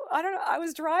well, I don't know. I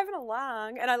was driving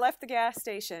along, and I left the gas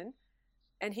station,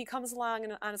 and he comes along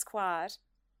on his quad,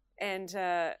 and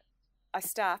I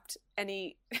stopped, and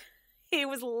he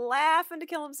was laughing to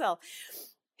kill himself.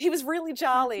 He was really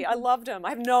jolly. I loved him. I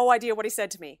have no idea what he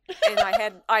said to me. And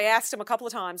I asked him a couple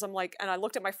of times. I'm like, and I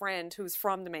looked at my friend who's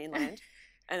from the mainland,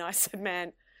 and I said,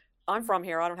 man, I'm from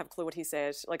here. I don't have a clue what he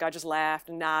said. Like, I just laughed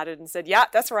and nodded and said, yeah,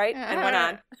 that's right. And went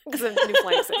on. Because in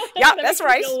Newfoundland said, yeah, that's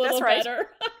right. That's right. Yeah.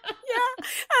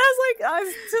 And I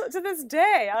was like, to this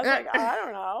day, I was like, I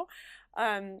don't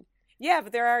know. Yeah,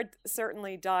 but there are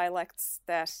certainly dialects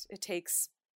that it takes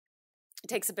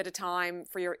a bit of time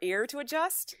for your ear to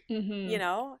adjust, you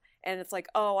know, And it's like,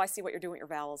 oh, I see what you're doing with your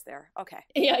vowels there. Okay.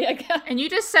 Yeah. And you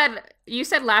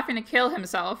said laughing to kill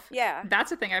himself. Yeah.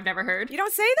 That's a thing I've never heard. You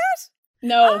don't say that?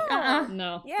 No. Oh.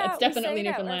 No. Yeah, That's definitely we say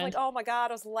that. We're Newfoundland. like, oh my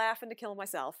God, I was laughing to kill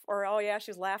myself. Or, oh yeah,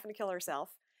 she was laughing to kill herself.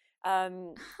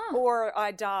 Or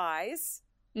I dies.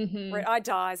 Mm-hmm. Right? I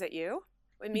dies at you.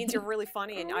 It means you're really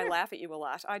funny and I laugh at you a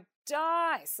lot. I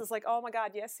dies. It's like, oh my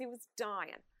God, yes, he was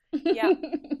dying. Yeah.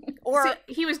 Or so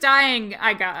he was dying.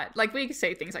 I got like we could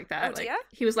say things like that. Oh, like yeah?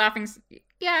 he was laughing.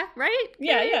 Yeah, right.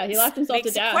 Yeah. He laughed himself to makes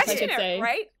you death. I question could it, say.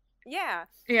 right? Yeah.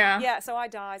 Yeah. Yeah. So I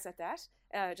dies at that.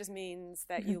 It just means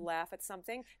that you laugh at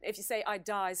something. If you say I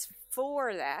dies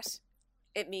for that,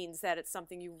 it means that it's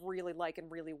something you really like and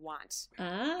really want.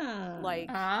 Like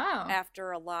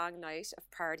after a long night of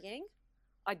partying,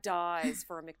 I dies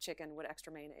for a McChicken with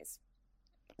extra mayonnaise.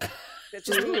 It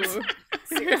just means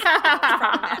seriously, it's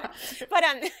problematic. But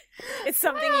it's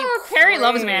something you Carrie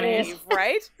loves crave, mayonnaise,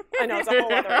 right? I know, it's a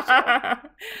whole other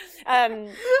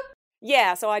issue.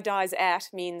 Yeah, so I dies at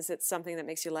means it's something that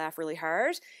makes you laugh really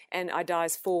hard, and I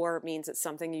dies for means it's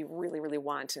something you really, really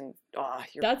want, and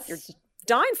you're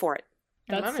dying for it.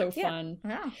 That's so fun.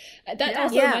 Yeah. That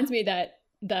also reminds me that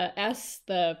the S,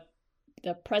 the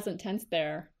present tense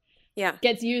there,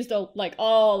 gets used like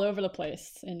all over the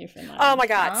place in Newfoundland. Oh my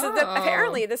God. So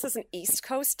apparently this is an East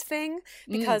Coast thing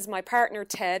because my partner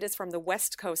Ted is from the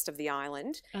West Coast of the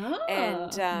island.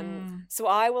 And so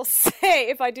I will say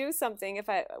if I do something,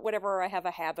 whatever I have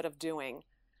a habit of doing.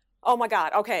 Oh my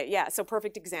God. Okay. Yeah. So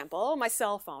perfect example. My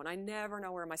cell phone. I never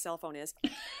know where my cell phone is.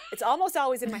 It's almost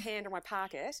always in my hand or my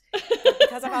pocket. But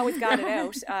because I've always got it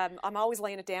out, I'm always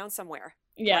laying it down somewhere.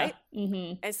 Yeah. Right?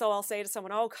 Mm-hmm. And so I'll say to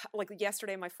someone, like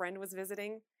yesterday my friend was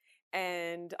visiting,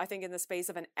 and I think in the space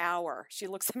of an hour, she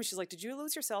looks at me, she's like, did you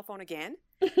lose your cell phone again?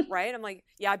 Right? I'm like,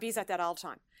 yeah, I bees at that all the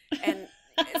time. And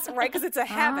it's right, because it's a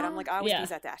habit. I'm like, I always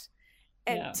bees at that.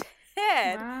 And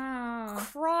Ted,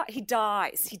 he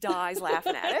dies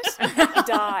laughing at it. He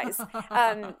dies.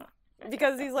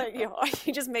 Because he's like,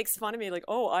 he just makes fun of me, like,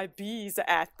 oh, I bees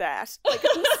at that. Like,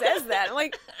 who says that? I'm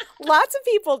like, lots of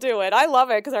people do it. I love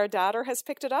it because our daughter has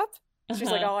picked it up. She's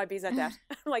like, oh, I bees at that.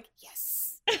 I'm like,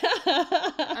 yes.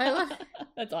 I love it.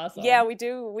 That's awesome. Yeah, we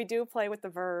do play with the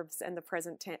verbs and the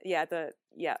present tense.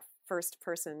 First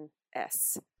person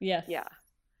S. Yes.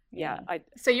 Yeah.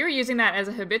 So you're using that as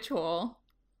a habitual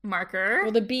marker.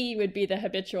 Well, the B would be the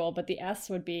habitual, but the S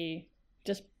would be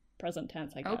just present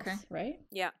tense, I guess. Okay. Right?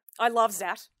 Yeah. I love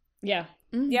that. Yeah.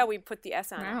 Yeah, we put the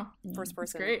S on it. First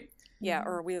person. That's great. Yeah,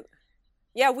 or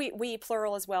we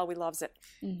plural as well. We loves it.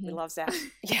 Mm-hmm. We loves that.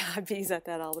 Yeah, I bees at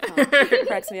that all the time. It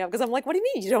cracks me up because I'm like, what do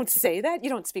you mean? You don't say that? You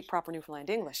don't speak proper Newfoundland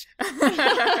English.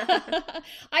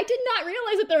 I did not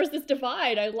realize that there was this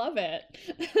divide. I love it.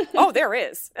 Oh, there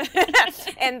is.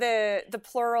 And the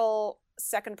plural,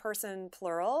 second person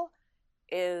plural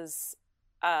is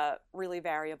really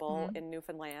variable in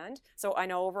Newfoundland. So I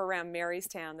know over around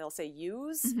Marystown, they'll say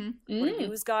use. Mm-hmm. What are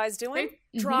yous guys doing?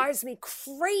 Drives me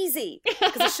crazy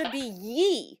because it should be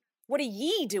ye. What are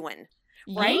ye doing?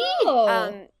 Right?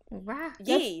 Wow.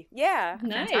 Ye. Yeah.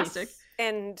 Nice. Fantastic.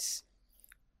 And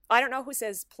I don't know who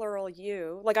says plural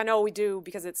you. Like I know we do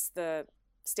because it's the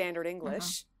standard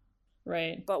English.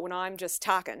 Right. But when I'm just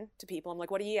talking to people, I'm like,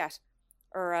 what are ye at?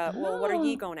 Or, well, what are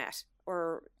ye going at?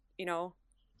 Or,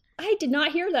 I did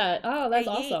not hear that. Oh, that's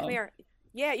hey, ye, awesome. Come here.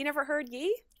 Yeah, you never heard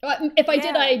ye? If I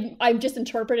did, I just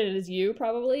interpreted it as you,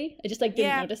 probably. I just didn't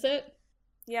notice it.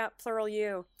 Yeah, plural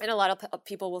you. And a lot of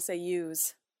people will say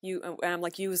use. You, and I'm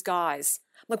like, use guys.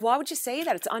 I'm like, why would you say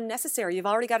that? It's unnecessary. You've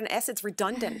already got an S. It's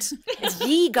redundant. It's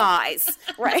ye guys,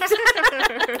 right?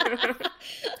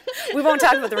 We won't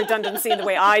talk about the redundancy in the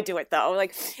way I do it, though.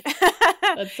 Like,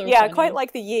 that's so yeah, funny. I quite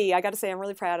like the ye. I got to say, I'm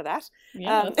really proud of that.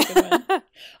 Yeah, that's a good one.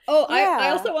 Oh, yeah. I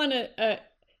also want to.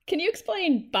 Can you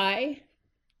explain bye?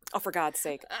 Oh, for God's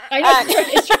sake! I know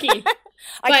it's tricky,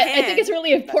 but I think it's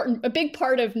really important. A big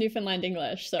part of Newfoundland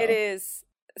English. So it is.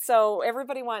 So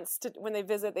everybody wants to, when they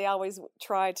visit, they always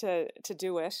try to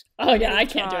do it. Oh yeah, I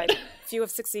can't do it. Few have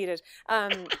succeeded. I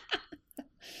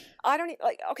don't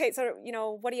like. Okay, so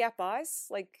what do you at, boys?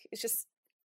 Like it's just,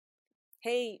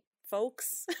 hey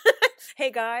folks,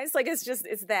 hey guys. Like it's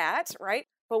that, right?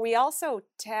 But we also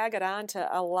tag it on to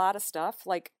a lot of stuff,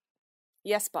 like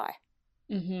yes, bye.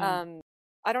 Mm-hmm.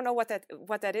 I don't know what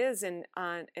that is in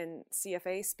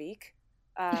CFA speak.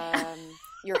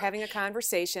 You're having a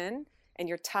conversation. And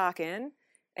you're talking,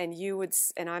 and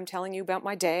I'm telling you about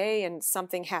my day, and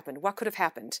something happened. What could have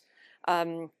happened?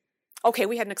 Okay,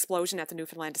 we had an explosion at the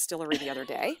Newfoundland distillery the other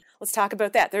day. Let's talk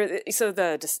about that. So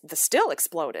the still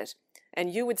exploded,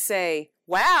 and you would say,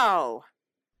 "Wow,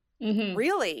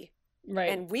 really?"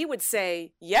 Right. And we would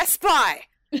say, "Yes, bye."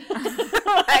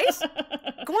 Right?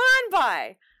 Go on,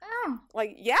 bye. Oh.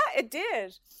 Like, yeah, it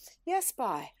did. Yes,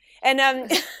 bye.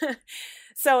 And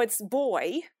so it's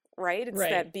boy, right? It's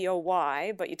that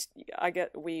B-O-Y, but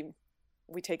we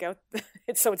take out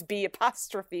so it's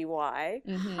B''Y.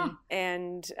 Mm-hmm.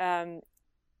 And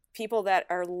people that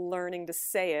are learning to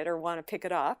say it or want to pick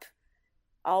it up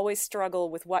always struggle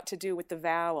with what to do with the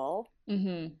vowel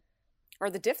or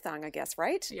the diphthong, I guess,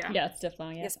 right? Yeah, it's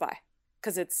diphthong. Yeah. Yes, bye,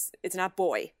 because it's not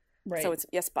boy, right? So it's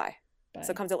yes, bye.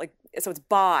 So it comes out like, so it's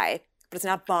by, but it's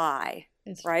not by,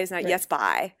 right? It's not yes,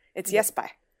 bye. It's yes,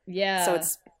 bye. Yeah. So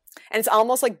it's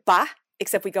almost like ba,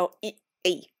 except we go e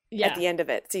at the end of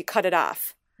it, so you cut it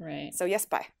off. Right. So yes,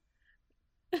 bye.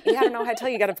 Yeah, I don't know how to tell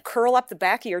you. You got to curl up the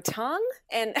back of your tongue,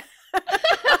 and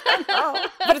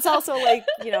but it's also like,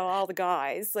 all the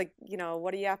guys, like,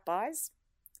 what are you at, buys?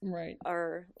 Right.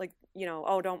 Or like,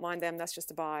 oh, don't mind them. That's just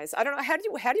the buys. I don't know. How do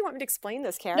you want me to explain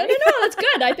this, Carrie? No. That's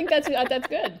good. I think that's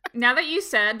good. Now that you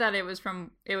said that it was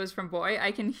from boy,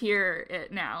 I can hear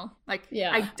it now. Like,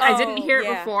 yeah. I didn't hear it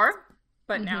before,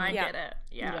 but now I get it.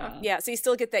 Yeah. So you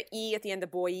still get the E at the end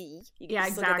of boy. You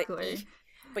exactly. Get the E,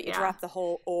 but you drop the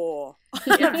whole O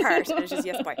part, and it's just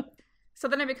yes, boy. So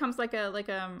then it becomes like a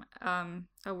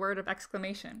word of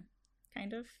exclamation,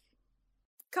 kind of.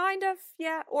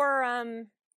 Yeah. Or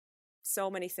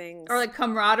so many things. Or like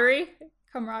camaraderie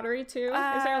too.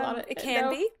 Is there a lot of it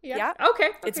can be? Yeah. Okay.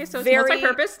 So it's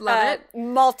multi-purpose. Love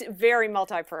it. Very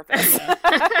multi-purpose.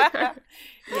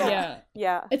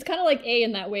 Yeah. It's kind of like A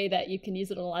in that way that you can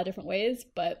use it in a lot of different ways,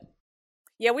 but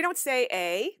yeah, we don't say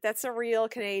A. That's a real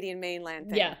Canadian mainland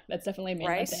thing. Yeah, that's definitely a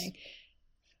mainland thing.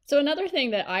 So another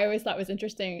thing that I always thought was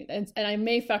interesting, and I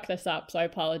may fuck this up, so I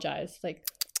apologize. Like,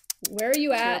 where are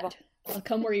you at? I'll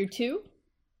come where you're to.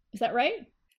 Is that right?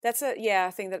 That's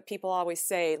a thing that people always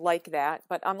say like that.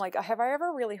 But I'm like, have I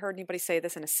ever really heard anybody say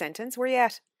this in a sentence? Where you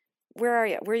at? Where are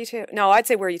you? Where are you to? No, I'd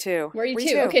say where are you to? Where are you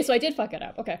to? Okay, so I did fuck it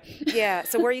up. Okay. Yeah,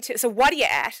 so where are you to? So what are you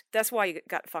at? That's why you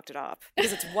got fucked it up.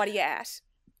 Because it's what are you at?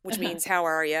 Which means how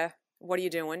are you? What are you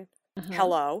doing?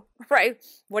 Hello, right?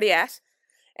 What are you at?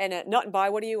 And nothing by,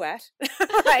 what are you at?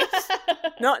 Right?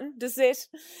 Nothing, just it.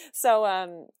 So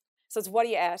it's what are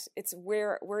you at? It's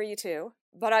where are you to?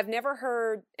 But I've never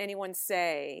heard anyone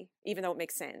say, even though it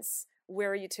makes sense,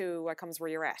 where are you to? I comes where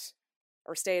you're at,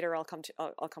 or stay it, or I'll come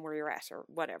where you're at, or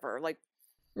whatever. Like,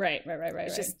 right.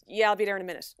 It's just I'll be there in a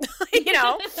minute,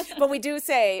 But we do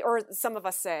say, or some of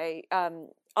us say,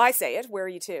 I say it. Where are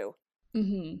you to?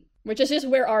 Mm-hmm. Which is just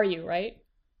where are you, right?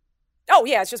 Oh,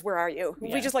 yeah, it's just where are you?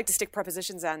 Yeah. We just like to stick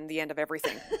prepositions on the end of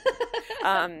everything.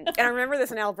 And I remember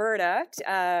this in Alberta,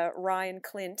 Ryan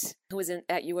Clint, who was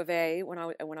at U of A when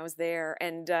I was there,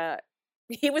 and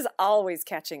he was always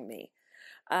catching me.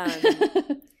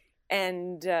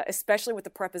 And especially with the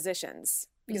prepositions,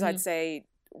 because I'd say,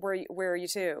 where are you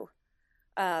to?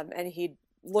 And he'd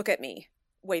look at me,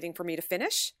 waiting for me to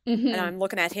finish, and I'm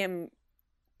looking at him,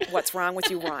 what's wrong with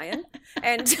you, Ryan?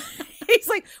 And he's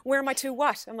like, where am I to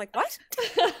what? I'm like, what?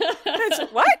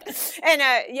 What? And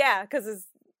because it's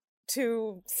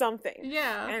to something.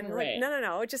 Yeah. And right. like,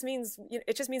 no. It just means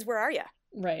where are you?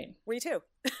 Right. Where you to?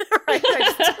 Right.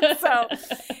 So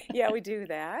yeah, we do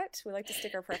that. We like to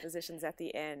stick our prepositions at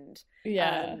the end.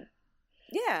 Yeah.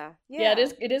 Yeah.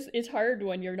 It's hard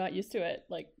when you're not used to it.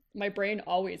 Like, my brain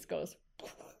always goes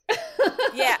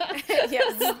yeah.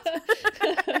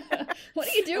 What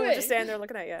are you doing? We're just standing there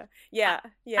looking at you. Yeah.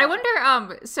 I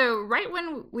wonder, so right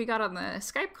when we got on the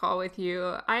Skype call with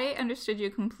you, I understood you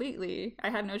completely. I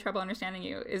had no trouble understanding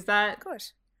you. Is that, of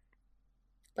course,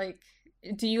 like,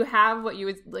 do you have what you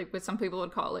would, like, what some people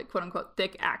would call, like, quote unquote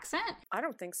thick accent? I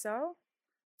don't think so.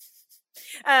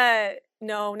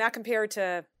 No, not compared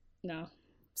to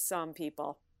some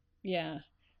people. Yeah.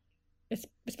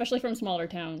 Especially from smaller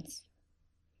towns.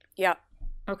 Yeah.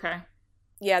 Okay.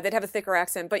 Yeah, they'd have a thicker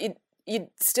accent, but you'd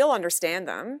still understand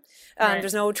them. Right.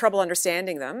 There's no trouble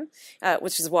understanding them,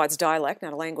 which is why it's dialect,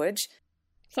 not a language.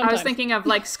 Sometimes. I was thinking of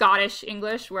like Scottish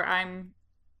English, where I'm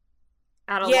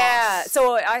at a loss. Yeah,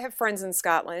 so I have friends in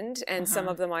Scotland, and some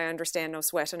of them I understand no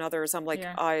sweat, and others I'm like,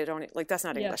 I don't, like, that's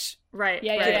not English. Right.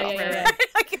 Yeah.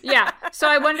 Yeah. So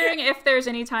I'm wondering if there's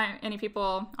any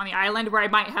people on the island where I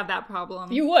might have that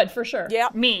problem. You would, for sure. Yeah.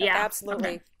 Me, yeah. Absolutely.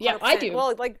 Okay. Yeah, I do.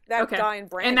 Well, like that guy in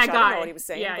Branch, and that I guy. don't know what he was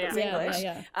saying, but it's English.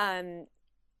 Yeah.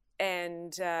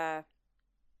 And I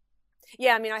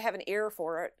mean, I have an ear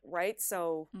for it, right?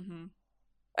 So,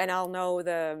 and I'll know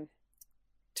the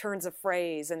turns of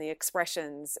phrase and the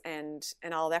expressions and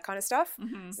all that kind of stuff.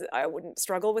 So I wouldn't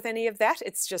struggle with any of that.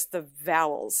 It's just the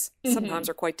vowels sometimes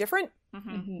are quite different.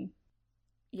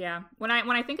 Yeah. When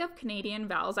I think of Canadian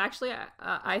vowels, actually,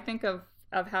 I think of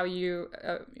of how you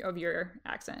of your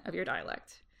accent, of your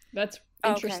dialect. That's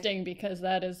interesting because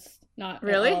that is not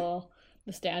really at all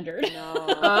the standard. No,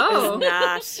 Oh.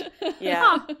 it's not.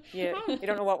 Yeah, you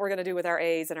don't know what we're gonna do with our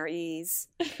A's and our E's.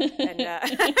 And yeah,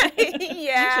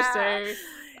 Interesting.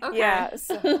 Okay. yeah,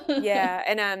 yeah,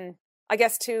 and I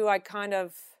guess too,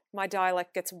 my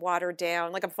dialect gets watered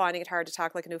down. Like I'm finding it hard to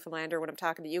talk like a Newfoundlander when I'm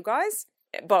talking to you guys.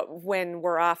 But when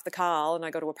we're off the call and I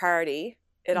go to a party,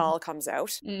 it all comes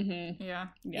out. Mm-hmm. Yeah.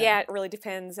 Yeah, it really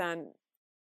depends on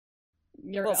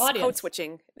Your code audience.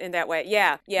 switching in that way.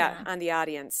 Yeah, on the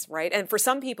audience, right? And for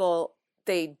some people,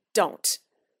 they don't,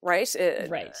 right?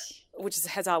 Right. Which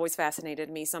has always fascinated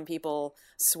me. Some people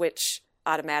switch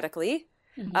automatically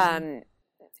Mhm.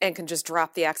 and can just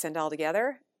drop the accent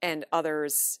altogether, and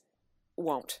others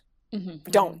won't. Mhm.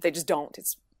 Don't. They just don't.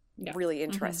 It's Yeah. really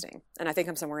interesting. And I think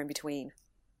I'm somewhere in between.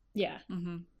 Yeah.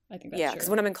 Mm-hmm. I think that's Yeah, true. because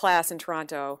when I'm in class in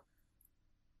Toronto,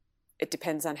 it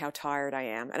depends on how tired I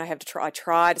am, and I have to try. I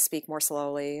try to speak more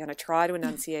slowly, and I try to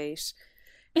enunciate.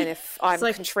 And if I'm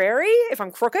like- contrary, if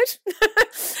I'm crooked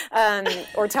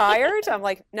or tired, I'm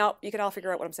like, no, you can all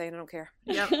figure out what I'm saying. I don't care.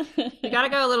 Yep. You gotta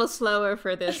go a little slower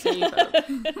for this. So you vote.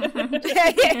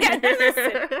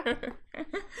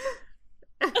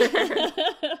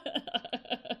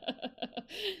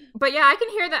 But yeah, I can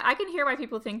hear that. I can hear why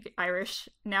people think Irish.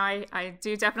 Now I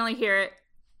do definitely hear it.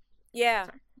 Yeah.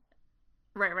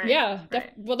 Right. Yeah.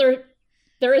 Right. Well,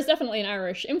 there is definitely an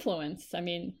Irish influence. I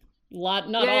mean, not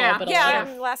Yeah. all, but a Yeah, lot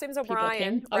my of last name's people O'Brien,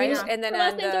 came. Oh, right? yeah. And then Her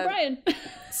last on name's the O'Brien.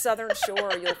 Southern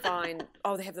Shore, you'll find,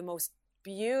 they have the most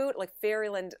like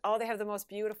Fairyland. Oh, they have the most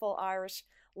beautiful Irish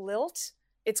lilt.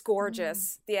 It's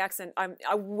gorgeous. The accent.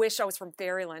 I wish I was from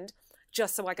Fairyland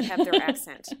just so I could have their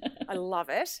accent. I love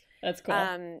it. That's cool.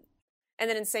 And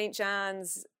then in St.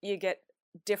 John's, you get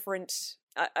different,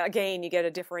 again, you get a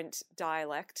different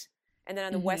dialect. And then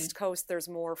on the West Coast, there's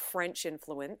more French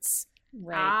influence.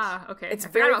 Right. Ah, okay. It's I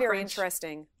forgot very, about very French,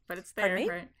 interesting. but it's there, Pardon me?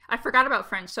 right? I forgot about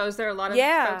French. So is there a lot of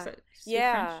folks that speak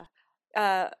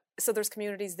French? So there's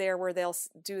communities there where they'll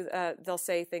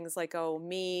say things like, "Oh,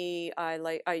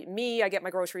 I get my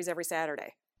groceries every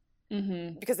Saturday,"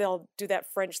 because they'll do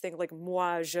that French thing like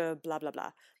 "moi je blah blah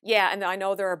blah." Yeah, and I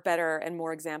know there are better and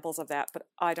more examples of that, but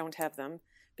I don't have them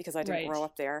because I didn't grow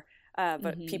up there.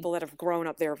 But people that have grown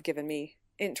up there have given me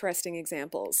interesting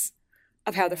examples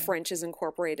of how the French is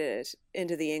incorporated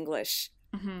into the English.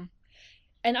 Mm-hmm.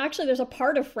 And actually, there's a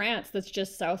part of France that's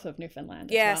just south of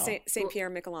Newfoundland. Yeah, as well. Saint Pierre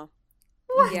Miquelon.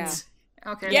 What? Yeah.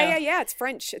 Okay. Yeah. It's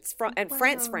French. It's France Wow.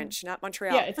 French, not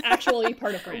Montreal. Yeah, it's actually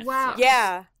part of France. Wow.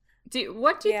 Yeah.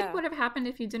 What do you Yeah. think would have happened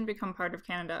if you didn't become part of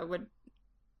Canada?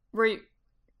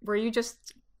 Were you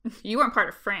just you weren't part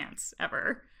of France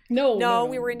ever? No,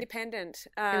 we were independent.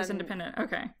 It was independent.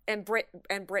 Okay. And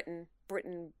Britain would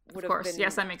Of have course. been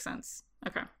Yes, that makes sense.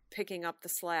 Okay. picking up the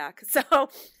slack. So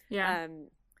Yeah.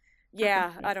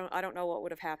 yeah, Okay. I don't know what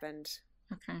would have happened.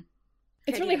 Okay.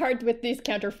 It's really hard with these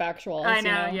counterfactuals. I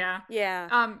know, you know? yeah.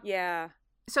 Yeah. Yeah.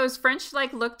 So is French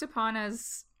like looked upon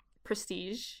as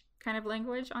prestige kind of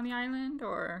language on the island,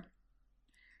 or?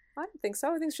 I don't think so.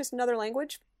 I think it's just another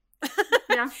language.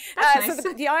 Yeah, that's nice.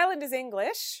 So the island is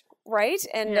English, right?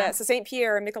 And Yeah. so Saint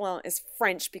Pierre and Miquelon is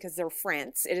French because they're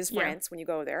France. It is Yeah. France when you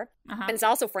go there, Uh-huh. and it's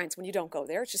also France when you don't go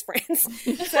there. It's just France.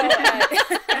 So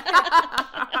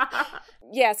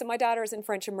yeah, so my daughter is in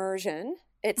French immersion.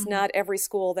 It's not every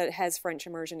school that has French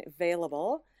immersion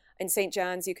available. In St.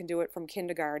 John's, you can do it from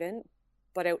kindergarten,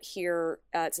 but out here,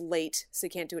 it's late, so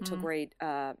you can't do it till grade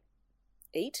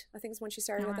 8, I think is when she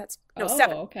started at that. No,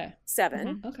 7. Okay.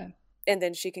 7. Okay. And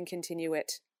then she can continue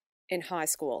it in high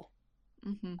school.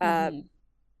 Mhm.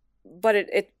 But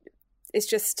it's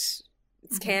just,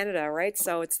 it's Canada, right?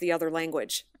 So it's the other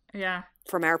language. Yeah.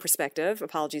 From our perspective,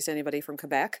 apologies to anybody from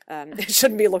Quebec, it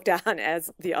shouldn't be looked on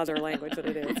as the other language that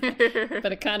it is.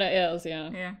 But it kind of is, yeah.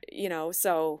 Yeah. You know,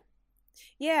 so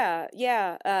yeah.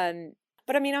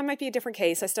 But I mean, I might be a different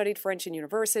case. I studied French in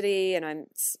university, and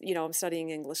I'm studying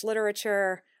English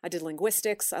literature. I did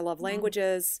linguistics. I love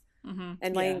languages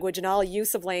and language and all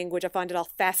use of language. I find it all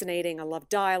fascinating. I love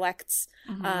dialects.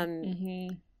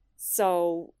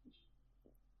 So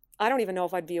I don't even know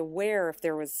if I'd be aware if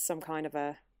there was some kind of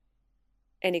or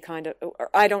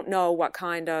I don't know what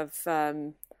kind of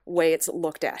way it's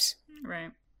looked at.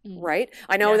 Right. Right?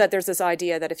 I know that there's this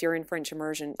idea that if you're in French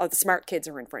immersion, the smart kids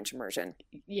are in French immersion.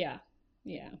 Yeah.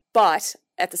 Yeah. But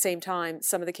at the same time,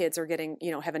 some of the kids are getting,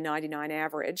 have a 99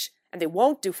 average, and they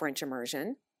won't do French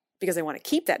immersion because they want to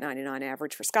keep that 99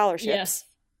 average for scholarships. Yes.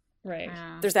 Right.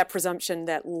 Yeah. There's that presumption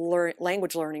that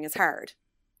language learning is hard.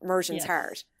 Immersion's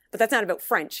hard. But that's not about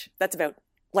French. That's about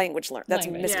language learn. That's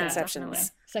Language. misconceptions Yeah,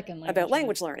 Second language. about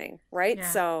language learning, right? Yeah.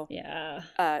 So Yeah.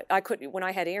 I couldn't, when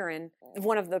I had Aaron,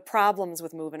 one of the problems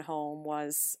with moving home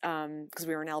was, because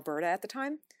we were in Alberta at the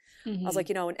time, I was like,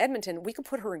 in Edmonton, we could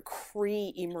put her in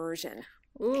Cree immersion,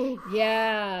 Ooh.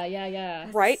 Yeah.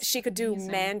 right? She could do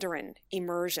amazing. Mandarin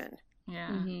immersion. Yeah.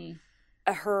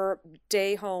 Mm-hmm. Her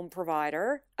day home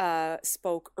provider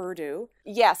spoke Urdu.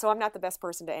 Yeah, so I'm not the best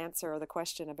person to answer the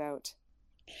question about.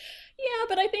 Yeah,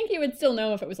 but I think you would still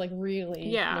know if it was like really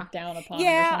Yeah. looked down upon.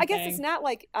 Yeah, or I guess it's something. not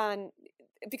like on,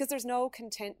 because there's no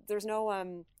content, there's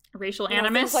no Racial you know,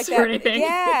 animus things or anything.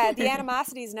 Yeah, the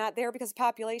animosity is not there because the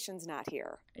population's not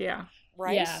here, Yeah.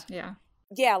 right? Yeah. Yeah.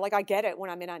 Yeah, like I get it when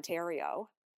I'm in Ontario.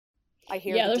 I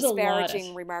hear the there's a lot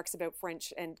disparaging remarks about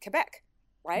French and Quebec,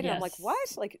 right? And I'm like, Yes.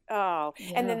 what? Like, oh.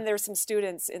 Yeah. And then there's some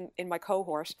students in my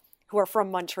cohort who are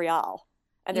from Montreal.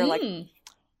 And they're like,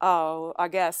 oh, I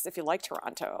guess if you like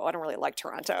Toronto. I don't really like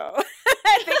Toronto.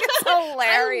 I think it's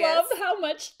hilarious. I love how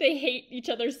much they hate each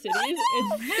other's cities.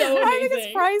 It's so amazing. I think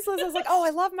it's priceless. I was like, oh, I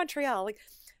love Montreal. Like,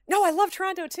 no, I love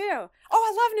Toronto too. Oh,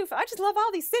 I love Newfoundland. I just love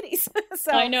all these cities.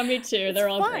 So I know, me too. They're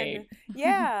all fun. great.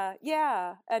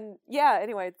 Yeah. And yeah,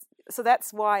 anyway, so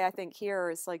that's why I think here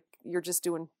is like you're just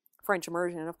doing French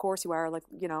immersion. And of course you are, like,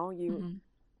 you Mhm.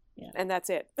 and that's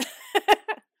it.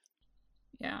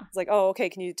 Yeah. It's like, oh, okay,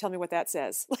 can you tell me what that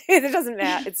says? It doesn't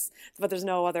matter. But there's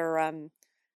no other,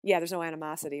 there's no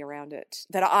animosity around it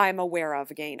that I'm aware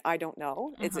of. Again, I don't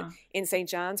know. It's Uh-huh. in St.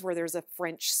 John's where there's a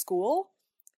French school.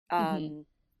 Mhm.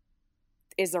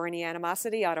 Is there any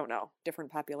animosity? I don't know.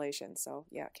 Different population. So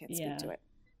yeah, can't speak to it.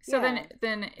 So Yeah.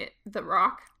 then The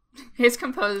Rock is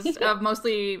composed of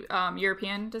mostly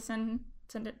European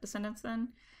descendants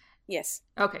then? Yes.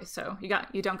 Okay, so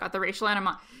you don't got the racial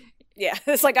Yeah.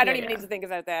 It's like, I don't Yeah, even yeah. need to think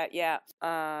about that. Yeah.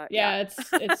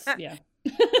 It's yeah.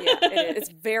 It's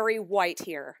very white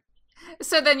here.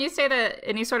 So then you say that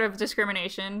any sort of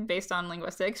discrimination based on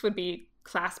linguistics would be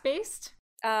class-based?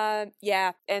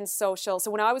 Yeah, and social.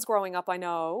 So when I was growing up, I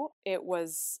know it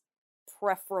was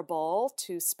preferable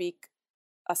to speak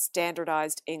a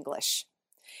standardized English.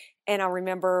 And I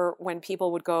remember when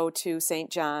people would go to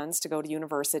St. John's to go to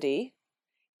university,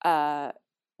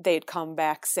 they'd come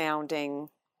back sounding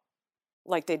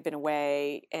like they'd been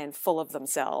away and full of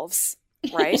themselves,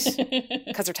 right?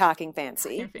 Because they're talking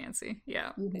fancy. Fancy,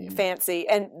 yeah. Mhm. Fancy.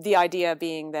 And the idea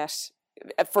being that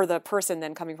for the person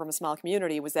then coming from a small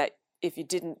community was that if you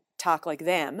didn't talk like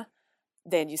them,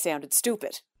 then you sounded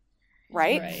stupid,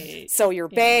 right? Right. So your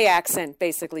Bay accent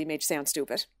basically made you sound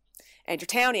stupid, and your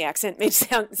Townie accent made you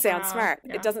sound Wow, smart.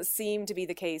 yeah. It doesn't seem to be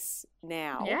the case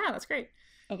now. Yeah, that's great.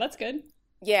 Oh, that's good.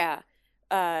 Yeah.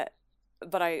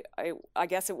 But I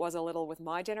guess it was a little with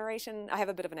my generation. I have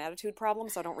a bit of an attitude problem,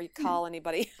 so I don't recall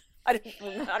anybody. I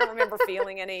don't remember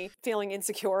feeling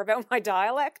insecure about my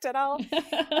dialect at all.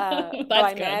 But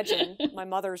I imagine my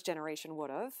mother's generation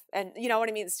would have. And you know what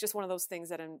I mean? It's just one of those things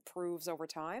that improves over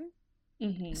time.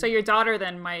 Mm-hmm. So your daughter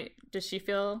then does she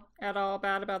feel at all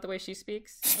bad about the way she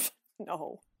speaks?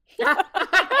 No.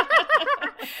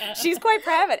 She's quite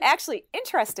proud of it. Actually,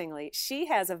 interestingly, she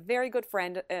has a very good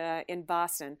friend in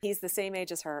Boston. He's the same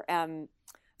age as her.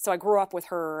 So I grew up with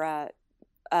her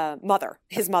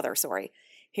his mother,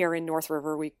 here in North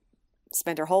River. We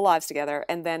spent our whole lives together.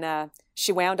 And then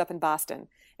she wound up in Boston,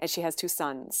 and she has 2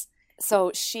 sons.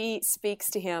 So she speaks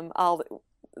to him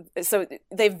so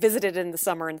they visited in the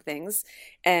summer and things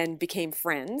and became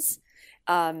friends.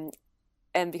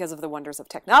 And because of the wonders of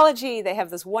technology, they have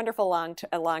this wonderful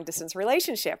long distance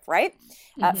relationship, right?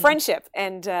 Friendship.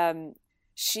 And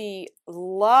she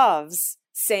loves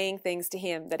saying things to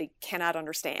him that he cannot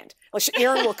understand. Like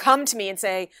Erin will come to me and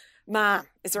say, "Mom,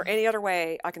 is there any other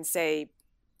way I can say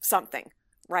something?"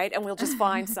 Right? And we'll just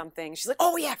find something. She's like,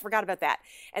 "Oh yeah, I forgot about that."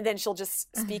 And then she'll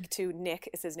just speak to Nick,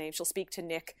 is his name. She'll speak to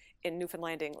Nick in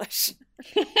Newfoundland English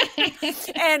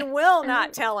and will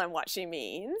not tell him what she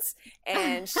means.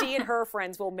 And she and her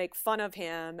friends will make fun of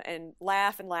him and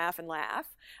laugh and laugh and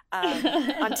laugh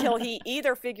until he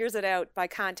either figures it out by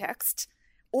context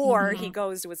or he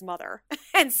goes to his mother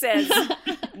and says,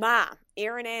 "Mom,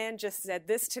 Erin Ann just said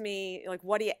this to me. Like,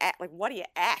 what are you at? Like, what are you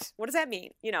at? What does that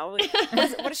mean? You know, like,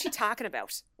 what is she talking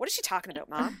about? What is she talking about,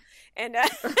 Mom?" And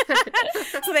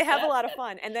so they have a lot of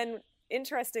fun. And then,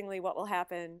 interestingly, what will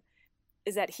happen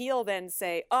is that he'll then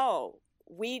say, "Oh,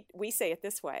 we say it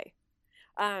this way,"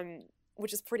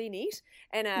 which is pretty neat.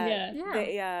 And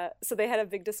so they had a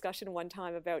big discussion one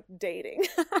time about dating.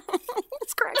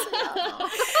 It's cracks me up.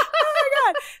 Oh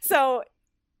my god!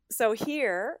 So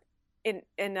here, and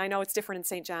I know it's different in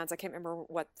St. John's. I can't remember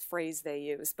what phrase they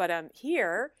use, but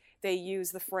here they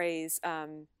use the phrase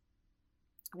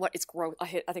what it's gross. I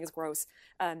think it's gross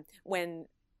when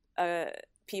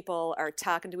people are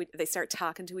they start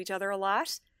talking to each other a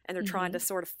lot, and they're trying to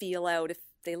sort of feel out if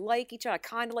they like each other. I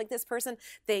kind of like this person.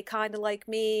 They kind of like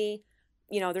me.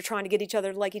 They're trying to get each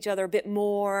other to like each other a bit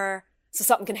more, so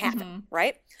something can happen,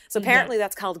 right? So apparently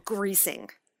that's called greasing,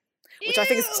 which I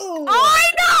think is. I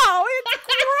know,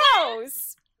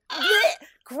 it's gross.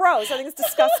 Gross. I think it's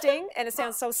disgusting, and it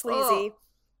sounds so sleazy.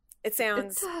 It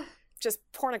sounds just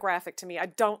pornographic to me. I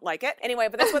don't like it. Anyway,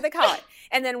 but that's what they call it.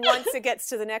 And then once it gets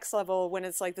to the next level, when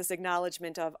it's like this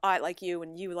acknowledgement of I like you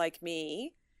and you like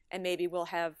me, and maybe we'll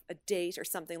have a date or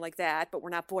something like that, but we're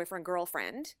not boyfriend,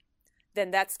 girlfriend, then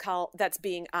that's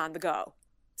being on the go.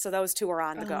 So those two are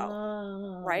on the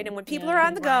go, right? And when people are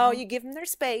on the go, you give them their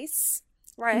space,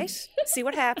 right? See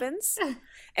what happens.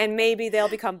 And maybe they'll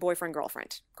become boyfriend,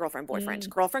 girlfriend, girlfriend, boyfriend,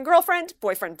 girlfriend, girlfriend,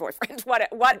 boyfriend, boyfriend,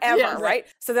 whatever, right?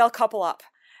 So they'll couple up.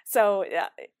 So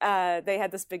they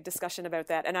had this big discussion about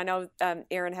that. And I know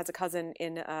Erin has a cousin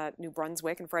in New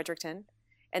Brunswick in Fredericton,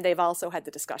 and they've also had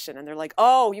the discussion. And they're like,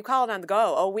 oh, you call it on the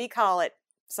go. Oh, we call it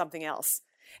something else.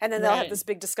 And then they'll have this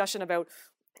big discussion about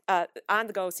on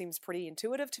the go seems pretty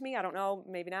intuitive to me. I don't know,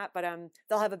 maybe not. But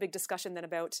they'll have a big discussion then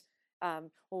about, well,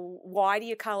 why do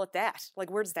you call it that? Like,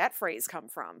 where does that phrase come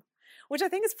from? Which I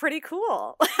think is pretty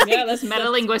cool. Yeah, that's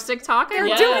meta-linguistic talking.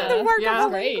 They're doing the work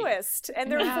of a linguist, and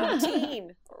they're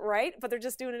 14, right? But they're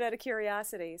just doing it out of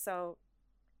curiosity. So,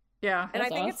 yeah, and I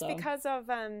think it's because of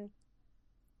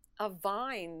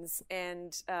Vines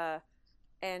and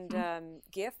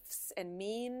GIFs and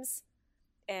memes,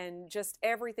 and just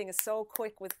everything is so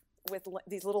quick with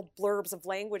these little blurbs of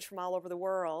language from all over the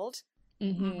world.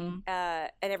 And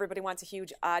everybody wants a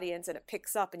huge audience, and it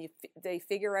picks up, and they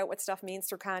figure out what stuff means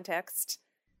through context,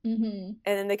 and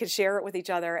then they could share it with each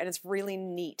other, and it's really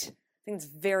neat. I think it's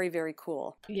very, very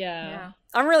cool. Yeah.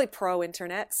 I'm really pro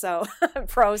internet, so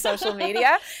pro social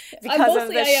media because of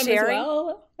the sharing. As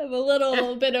well. I have a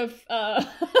little bit of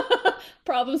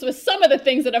problems with some of the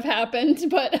things that have happened,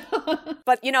 but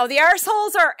but the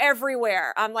arseholes are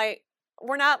everywhere. I'm like,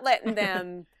 we're not letting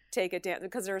them take it down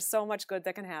because there's so much good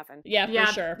that can happen. Yeah,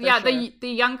 for sure. The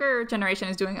younger generation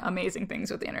is doing amazing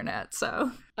things with the internet. So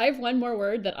I have one more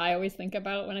word that I always think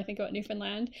about when I think about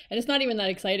Newfoundland, and it's not even that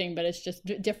exciting, but it's just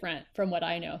different from what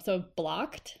I know. So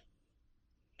blocked,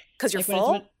 because you're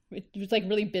full. It's like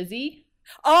really busy.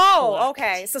 Oh, Blocked.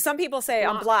 Okay. So some people say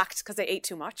I'm blocked because they ate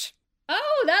too much.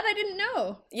 Oh, that I didn't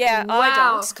know. Yeah, wow. I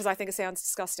don't, because I think it sounds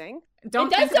disgusting. Don't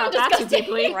think about that too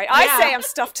deeply. Right? I say I'm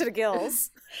stuffed to the gills.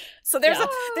 So there's a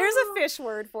fish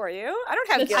word for you. I don't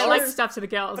have gills. I like stuffed to the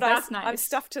gills. But That's nice. I'm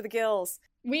stuffed to the gills.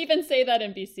 We even say that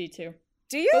in BC too.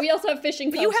 Do you? But we also have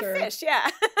fishing clubs. But you have fish, yeah.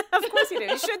 Of course you do.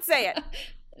 You should say it.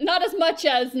 Not as much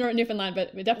as Newfoundland,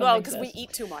 but we definitely because we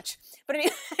eat too much. But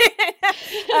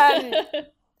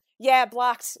yeah,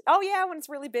 blocked. Oh yeah, when it's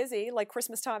really busy, like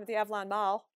Christmas time at the Avalon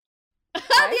Mall. Right?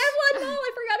 The Avalon Mall.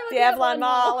 I forgot about the Avalon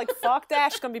Mall. Like, fuck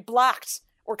that. It's going to be blocked.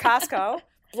 Or Costco.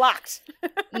 Blocked.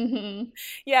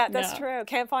 Yeah, that's true.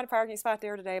 Can't find a parking spot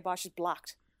there today. Bosch is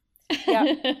blocked.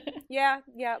 Yeah.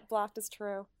 Yeah, blocked is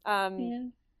true.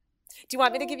 Do you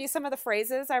want me to give you some of the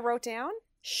phrases I wrote down?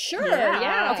 Sure,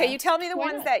 yeah. Okay, you tell me the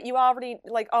ones that you already,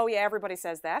 like, oh yeah, everybody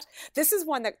says that. This is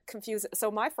one that confuses.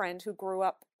 So my friend who grew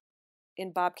up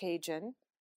in Bobcaygeon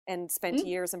and spent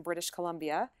years in British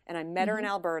Columbia, and I met her in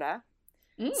Alberta.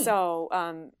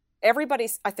 So everybody,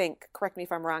 I think, correct me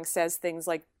if I'm wrong, says things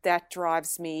like, that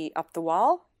drives me up the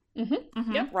wall.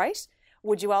 Yep. Right?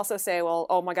 Would you also say, well,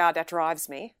 oh my God, that drives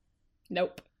me?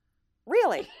 Nope.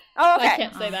 Really? Oh, okay. I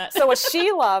can't say that. So what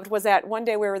she loved was that one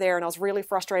day we were there and I was really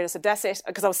frustrated. I said, that's it,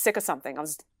 because I was sick of something. I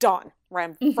was done.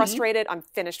 Right? I'm frustrated. I'm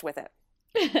finished with it.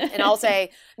 And I'll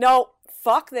say, no,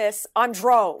 fuck this. I'm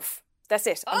drove. That's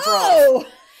it. I'm drove.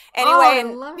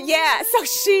 Anyway, so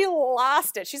she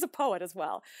lost it. She's a poet as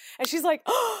well. And she's like,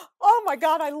 oh my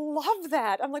God, I love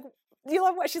that. I'm like, you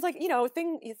love what? She's like,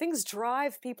 things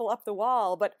drive people up the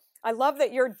wall, but I love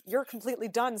that you're completely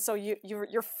done. So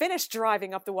you're finished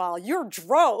driving up the wall. You're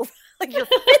drove. Like, you're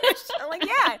finished. I'm like,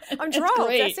 yeah, I'm drove.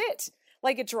 That's it.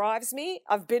 Like, it drives me.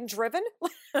 I've been driven.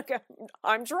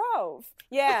 I'm drove.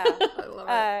 Yeah. I love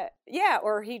it. Yeah,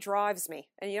 or he drives me.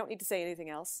 And you don't need to say anything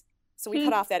else. So we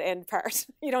cut off that end part.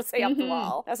 You don't say up the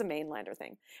wall. That's a mainlander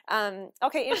thing.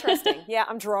 Okay, interesting. Yeah,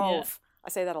 I'm drove. Yeah. I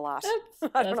say that a lot.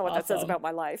 I don't know what that says about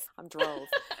my life. I'm drove.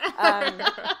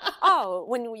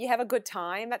 When you have a good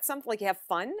time at something, like you have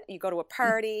fun, you go to a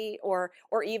party, or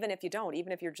even if you don't,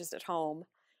 even if you're just at home,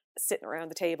 sitting around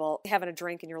the table, having a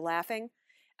drink and you're laughing,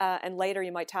 and later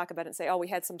you might talk about it and say, oh, we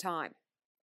had some time.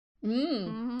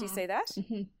 Do you say that?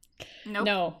 Nope.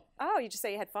 No. Oh, you just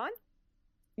say you had fun?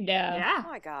 Yeah. Oh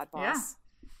my God, boss.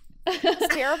 It's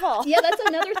terrible. Yeah, that's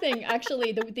another thing,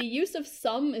 actually. The use of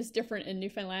some is different in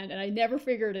Newfoundland, and I never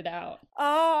figured it out.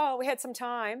 Oh, we had some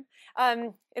time.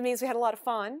 It means we had a lot of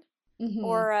fun. Mhm.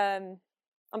 Or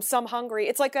I'm some hungry.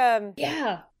 It's like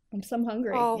Yeah, I'm some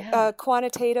hungry. Yeah.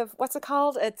 quantitative. What's it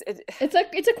called? It's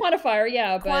a quantifier,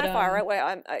 yeah. Quantifier, right?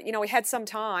 Well, we had some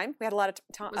time. We had a lot of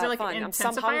time. Was it like fun. an I'm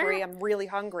some intensifier? hungry. I'm really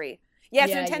hungry. Yeah,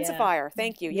 it's an Yeah, intensifier.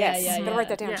 Thank you. Yeah, Yes. yeah, I'm gonna write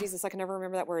that down. yeah. Jesus, I can never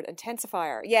remember that word.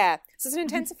 Intensifier. Yeah. This is an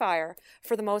intensifier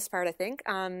for the most part, I think.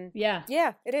 Yeah.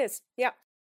 Yeah, it is. Yeah.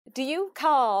 Do you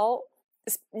call?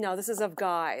 No, this is of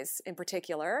guys in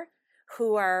particular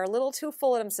who are a little too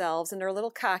full of themselves and they're a little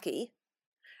cocky.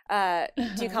 Do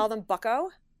you call them bucko?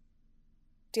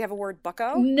 Do you have a word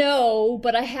bucko? No,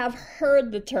 but I have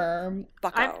heard the term.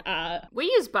 Bucko. We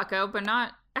use bucko, but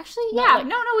not actually. Not Yeah, like-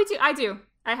 no, we do. I do.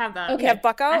 I have that. Okay. You have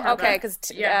bucko? I have Okay, that. because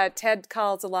Yeah. Ted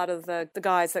calls a lot of the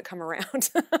guys that come around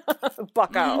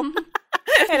bucko.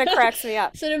 And it cracks me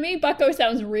up. So to me, bucko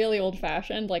sounds really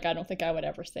old-fashioned. Like, I don't think I would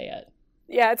ever say it.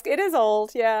 Yeah, it is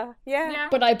old. Yeah. Yeah.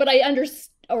 But I understand,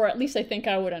 or at least I think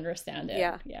I would understand it.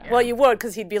 Yeah. Yeah. Well, you would,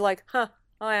 because he'd be like, huh,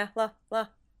 oh yeah,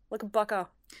 look at bucko.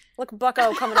 Look at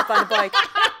bucko coming up on the bike.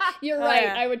 You're Oh, right.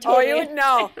 yeah. I would Oh, totally. you would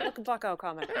know. Look at bucko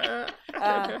coming.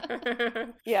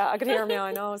 Yeah, I can hear him now.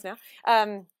 I know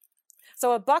now.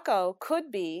 So a bucko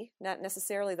could be, not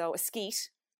necessarily though, a skeet.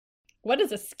 What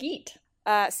is a skeet?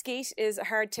 Skeet is a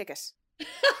hard ticket.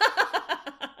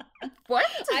 What?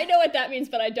 I know what that means,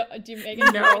 but I don't. Do you make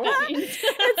it know what that means?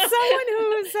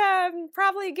 It's someone who's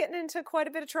probably getting into quite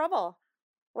a bit of trouble,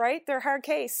 right? They're hard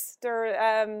case. They're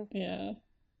Yeah.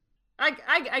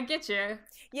 I get you.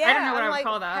 yeah. I don't know what I'm I would like,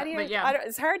 call how that, do you- but yeah.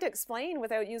 it's hard to explain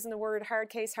without using the word hard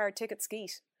case, hard ticket,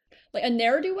 skeet. Like a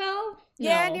ne'er-do-well?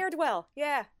 Yeah, No. near to well.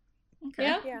 Yeah, Okay.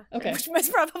 Yeah? yeah. Okay. Which was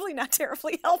probably not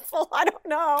terribly helpful. I don't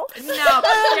know. No,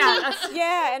 yeah, that's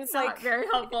Yeah, and it's not like very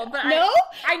helpful. But No?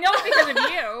 I know it because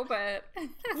of you, but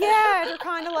yeah, they're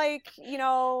kind of like,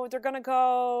 they're gonna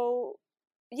go,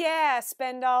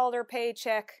 spend all their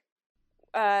paycheck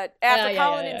after yeah,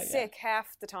 calling yeah, in yeah. sick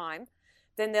half the time.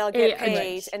 Then they'll get Yeah, paid,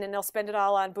 right. and then they'll spend it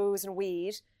all on booze and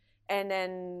weed, and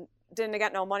then they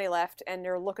got no money left, and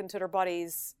they're looking to their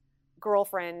buddy's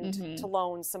girlfriend Mhm. to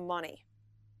loan some money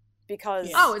because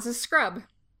Yeah. oh, it's a scrub.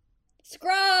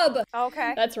 Scrub!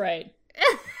 okay, That's right.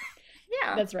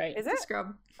 Yeah, That's right. is it's a it?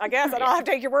 scrub. I guess I don't have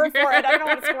to take your word for it. I don't know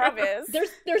what a scrub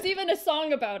is. There's even a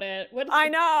song about it. What is I it?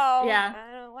 know. Yeah.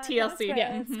 I don't want TLC. no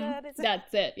Yeah. scrub, is it?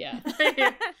 That's it, yeah.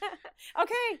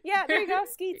 Okay, yeah, there you go,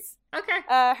 skeets. Okay.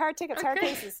 Hard tickets, hard Okay.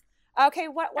 cases. Okay,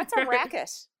 what's a racket?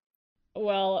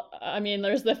 Well, I mean,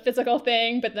 there's the physical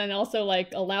thing, but then also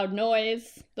like a loud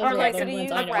noise. Those Or are like the so do you ones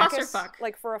use I a know. racket Clusterfuck.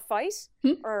 like for a fight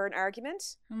Hmm? or an argument?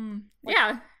 Like,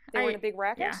 Yeah, They were in a big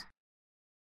racket? yeah.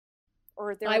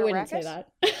 Or they were I in a wouldn't racket? say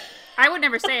that. I would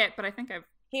never say it, but I think I've.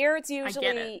 Here it's get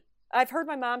usually it. I've heard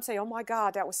my mom say, "Oh my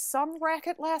god, that was some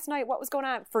racket last night. What was going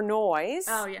on?" For noise.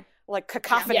 Oh yeah. Like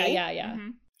cacophony. yeah.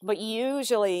 Mhm. But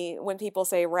usually when people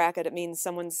say racket, it means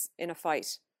someone's in a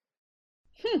fight.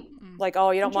 Mm. Like, oh,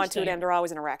 you don't want to Interesting. them, they're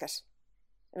always in a racket.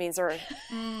 It means they're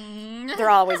Mm.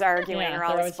 always arguing Yeah, or they're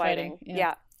always always fighting. fighting,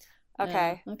 Yeah. yeah.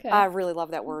 Okay. Yeah, okay. I really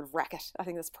love that word, racket. I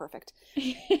think that's perfect.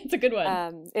 It's a good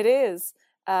one. It is.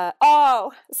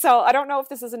 So I don't know if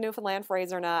this is a Newfoundland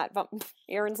phrase or not, but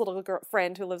Erin's little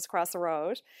friend who lives across the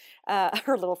road,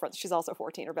 her little friend, she's also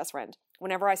 14, her best friend.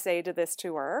 Whenever I say this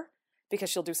to her, because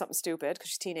she'll do something stupid because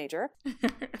she's a teenager,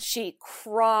 she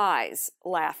cries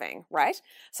laughing, right?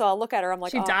 So I'll look at her, I'm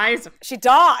like, She oh, dies. She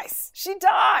dies. She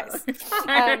dies.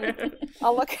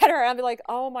 I'll look at her and I'll be like,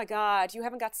 oh my God, you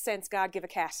haven't got sense, God give a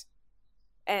cat.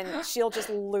 And she'll just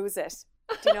lose it.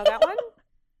 Do you know that one?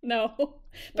 No, but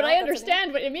No, I that's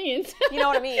understand what it means. You know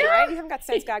what I mean, right? You haven't got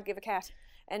sense, God give a cat.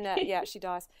 And yeah, she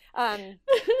dies.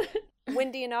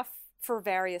 Windy enough for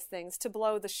various things. To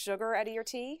blow the sugar out of your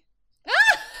tea.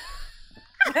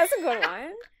 That's a good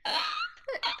one.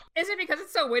 Is it because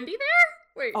it's so windy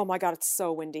there? Wait. Oh my God, it's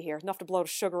so windy here. Enough to blow the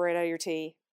sugar right out of your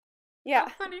tea. Yeah,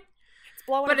 How funny. it's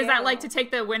blowing But a is that gale. like to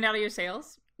take the wind out of your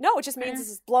sails? No, it just means this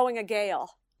is blowing a gale.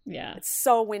 Yeah. It's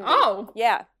so windy. Oh.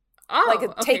 Yeah. Oh.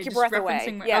 Like, take your just breath away.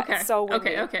 referencing- Yeah, Okay. it's so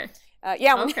windy. Okay.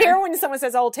 Yeah, when Okay. here when someone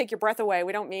says, "Oh, take your breath away,"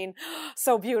 we don't mean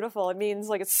so beautiful. It means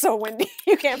like it's so windy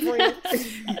you can't breathe.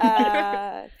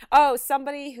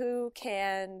 Somebody who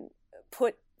can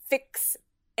fix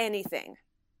anything.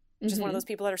 Just one of those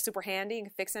people that are super handy and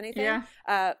can fix anything.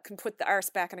 Yeah. Can put the arse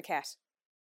back in a cat.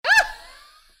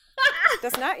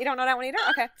 That's not. You don't know that one either.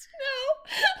 Okay.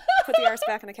 No. Put the arse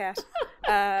back in a cat.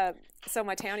 So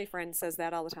my townie friend says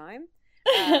that all the time.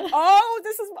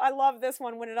 I love this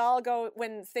one.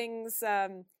 When things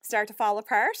start to fall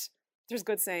apart, There's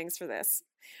good sayings for this.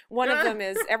 One of them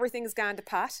is everything's gone to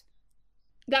pot.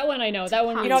 That one I know. That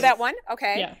one. You know that one?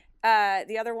 Okay. Yeah.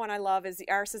 The other one I love is the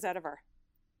arse is out of her.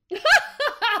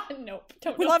 Nope.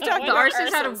 Don't We know love that talking one. The about arse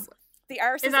is out arses. of. The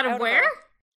arse Is out of out where?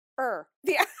 Her.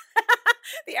 The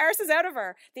arse is out of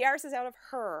her. The arse is out of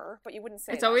her, but you wouldn't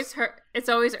say It's that. always her. It's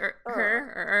always her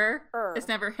or Er. It's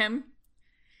never him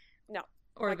No.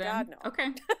 or My them. God, no.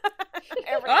 Okay.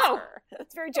 Everything's Oh. her.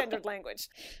 It's very gendered language.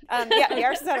 Yeah, the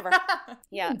arse is out of her.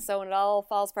 Yeah, so when it all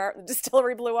falls apart and the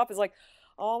distillery blew up, it's like,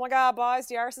 oh my God, boys,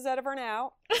 the arse is out of her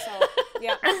now. So,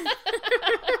 yeah.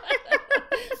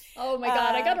 Oh my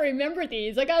God, I gotta remember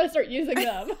these. I gotta start using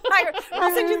them.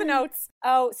 I'll send you the notes.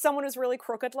 Oh, someone who's really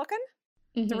crooked looking.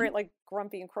 Mhm. They're really, like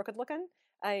grumpy and crooked looking.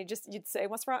 You'd say,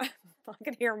 what's wrong? I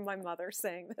can hear my mother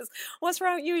saying this. What's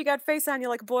wrong with you? You got face on you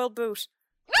like a boiled boot.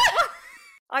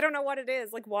 I don't know what it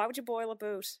is. Like, why would you boil a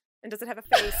boot? And does it have a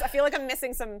face? I feel like I'm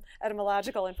missing some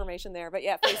etymological information there. But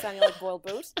yeah, face on you like a boiled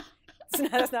boot.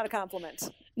 That's not a compliment.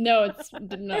 No, it's not.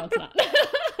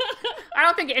 I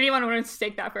don't think anyone would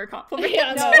mistake that for a compliment.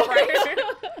 Yeah, No, no.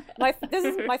 right? This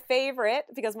is my favorite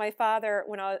because my father,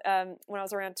 when I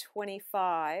was around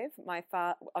 25, I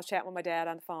was chatting with my dad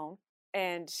on the phone,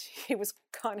 and he was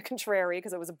kind of contrary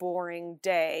because it was a boring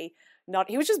day.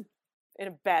 He was just in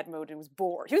a bad mood and was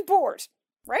bored. He was bored,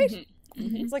 right?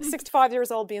 Mm-hmm. He's like 65 years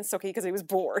old being sucky because he was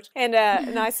bored. And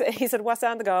he said, what's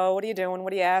on the go? What are you doing?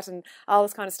 What are you at? And all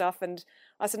this kind of stuff. And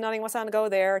I said, nothing, what's on the go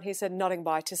there? And he said, nothing,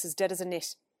 boy, 'tis as dead as a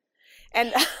nit.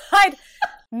 And I'd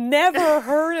never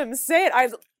heard him say it.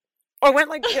 I went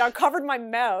like, I covered my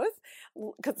mouth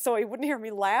so he wouldn't hear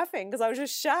me laughing because I was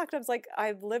just shocked. I was like,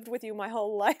 I've lived with you my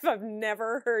whole life. I've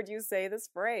never heard you say this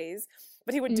phrase.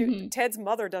 But he would do, Ted's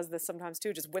mother does this sometimes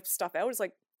too, just whips stuff out. It's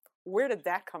like, where did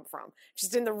that come from?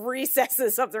 Just in the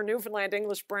recesses of their Newfoundland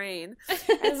English brain. And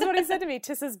this is what he said to me,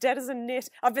 'tis as dead as a nit.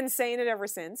 I've been saying it ever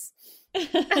since.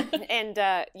 And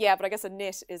yeah, but I guess a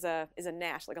nit is a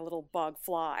gnat, like a little bug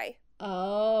fly.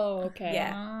 Oh, okay.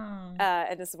 Yeah.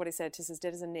 And this is what he said, 'tis as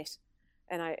dead as a nit.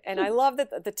 And I love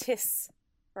that the tis,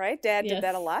 right? Dad did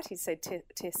that a lot. He'd say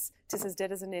tis as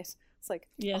dead as a nit. It's like,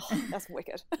 yes. Oh, that's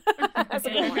wicked. That's a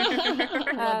good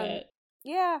one. Love it.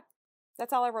 Yeah,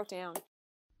 that's all I wrote down.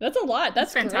 That's a lot.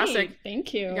 That's fantastic. Great.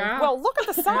 Thank you. Yeah. Well, look at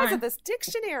the size of this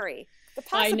dictionary. The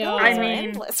I know. possibilities are I mean,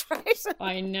 endless, right?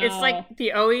 I know. It's like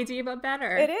the OED, but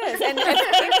better. It is, and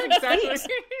it's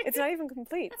Exactly. It's not even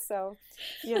complete. So,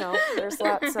 there's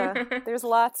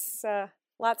lots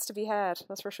to be had.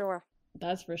 That's for sure.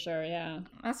 That's for sure. Yeah.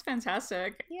 That's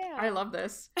fantastic. Yeah. I love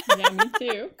this. Yeah, me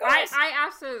too. I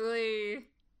absolutely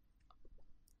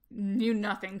knew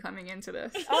nothing coming into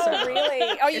this. Oh, so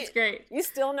really? Oh, it's great. You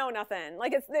still know nothing.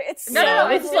 Like it's No,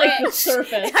 it's like the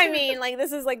surface. I mean, like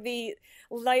this is like the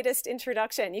lightest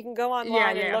introduction. You can go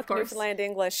online and look Newfoundland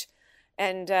English,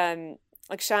 and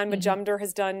like Sean Majumder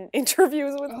has done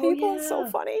interviews with people. It's so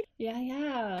funny.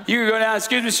 Yeah. You can go down.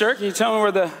 Excuse me, sir. Can you tell me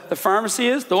where the pharmacy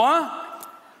is? The what?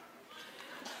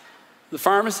 The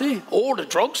pharmacy? Oh, the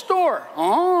drugstore.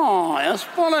 Oh, that's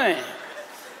funny.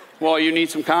 Well, you need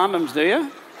some condoms, do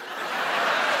you?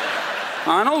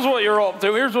 I knows what you're up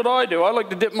to. Here's what I do. I like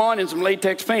to dip mine in some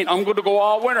latex paint. I'm going to go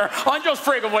all winter. I'm just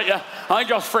friggin'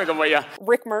 with you.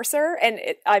 Rick Mercer, and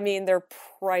they're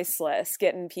priceless,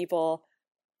 getting people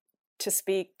to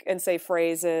speak and say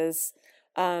phrases.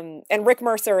 And Rick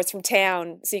Mercer is from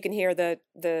town, so you can hear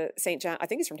the St. John. I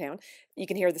think he's from town. You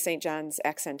can hear the St. John's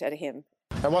accent out of him.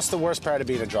 And what's the worst part of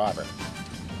being a driver?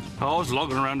 I was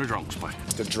lugging around the drunks, boy.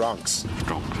 The drunks.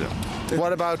 Drunks, yeah.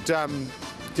 What about,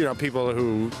 people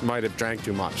who might have drank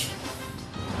too much?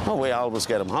 Oh, we always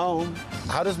get him home.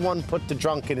 How does one put the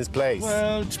drunk in his place?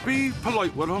 Well, to be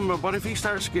polite with him, but if he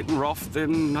starts getting rough,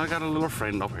 then I got a little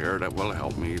friend up here that will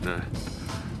help me to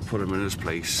put him in his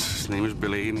place. His name is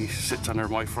Billy, and he sits under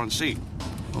my front seat.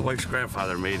 My wife's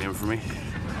grandfather made him for me.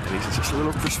 And he's just a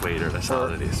little persuader, that's all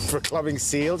it is. For clubbing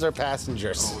seals or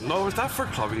passengers? Oh, no, it's not for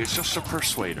clubbing, it's just a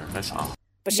persuader, that's all.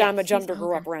 But Sean Majumder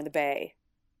grew up around the Bay,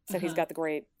 so he's got the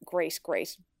great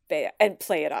Bay, and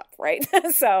play it up, right?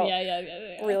 So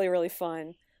yeah. really, really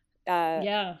fun.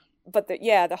 Yeah. But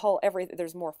the whole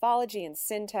there's morphology and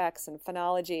syntax and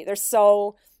phonology. There's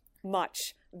so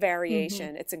much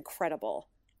variation. It's incredible,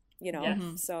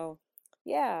 So,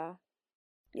 yeah.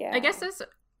 I guess there's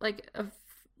like a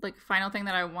final thing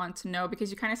that I want to know, because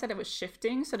you kind of said it was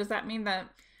shifting. So does that mean that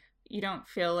you don't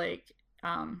feel like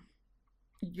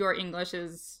your English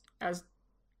is as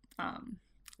I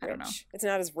don't know, it's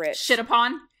not as rich. Shit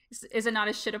upon? Is it not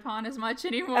as shit upon as much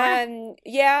anymore?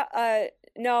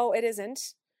 No, it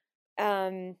isn't.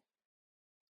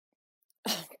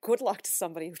 Good luck to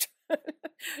somebody who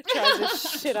tries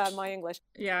to shit on my English.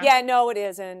 Yeah. Yeah, no, it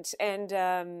isn't. And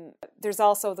there's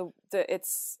also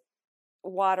it's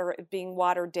being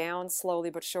watered down slowly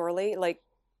but surely, like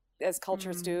as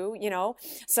cultures do, you know.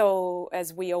 So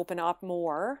as we open up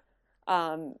more,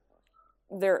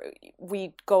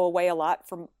 we go away a lot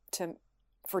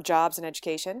for jobs and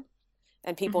education,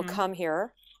 and people come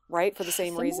here, right, for the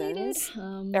same reasons.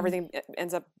 Everything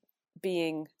ends up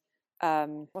being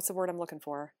what's the word I'm looking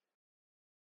for?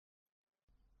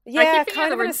 Yeah,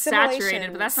 kind of an assimilation.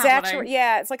 Saturated, but that's not what I...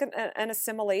 Yeah, it's like an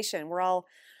assimilation. We're all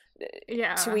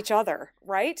to each other,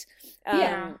 right?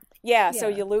 So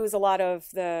you lose a lot of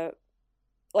the,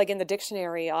 like in the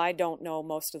dictionary, I don't know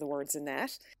most of the words in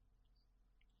that.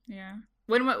 Yeah.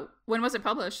 When was it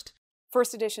published?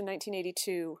 First edition,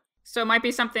 1982. So it might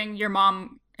be something your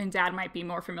mom and dad might be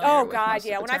more familiar with. Oh, God,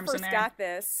 yeah. When I first got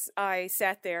this, I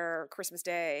sat there Christmas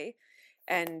Day,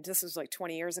 and this was like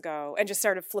 20 years ago, and just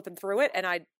started flipping through it, and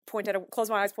I'd close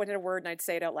my eyes, point at a word, and I'd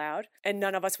say it out loud, and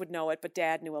none of us would know it, but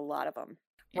Dad knew a lot of them,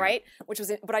 right?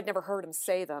 But I'd never heard him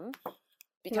say them,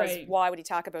 because why would he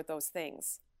talk about those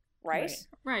things, right?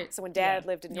 Right. So when Dad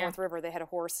lived in North River, they had a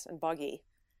horse and buggy,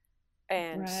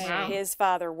 and his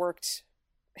father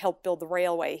helped build the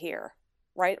railway here,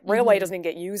 right? Railway doesn't even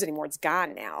get used anymore; it's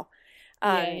gone now.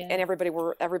 And everybody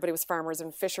was farmers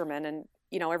and fishermen, and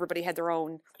you know, everybody had their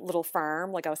own little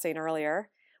farm, like I was saying earlier,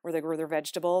 where they grew their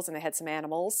vegetables and they had some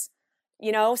animals,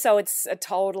 you know. So it's a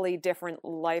totally different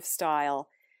lifestyle,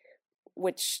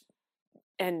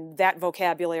 and that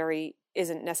vocabulary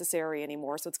isn't necessary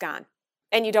anymore, so it's gone.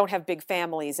 And you don't have big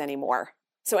families anymore,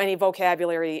 so any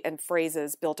vocabulary and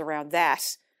phrases built around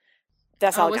that's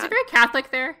all gone. Was it very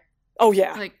Catholic there? Oh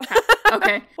yeah. Like,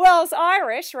 okay. Well, it's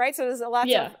Irish, right? So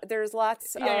there's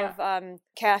lots of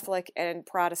Catholic and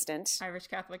Protestant. Irish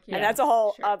Catholic, and that's a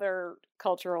whole other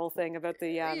cultural thing about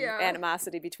the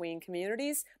animosity between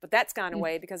communities. But that's gone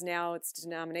away because now it's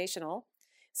denominational.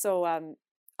 So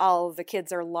all the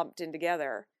kids are lumped in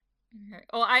together. Okay.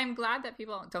 Well, I'm glad that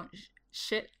people don't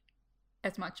shit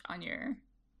as much on your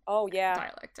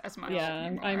dialect as much.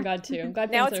 Yeah, I'm glad too. I'm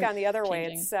glad now it's gone the other changing.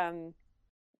 way. It's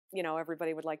you know,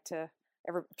 everybody would like to.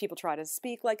 People try to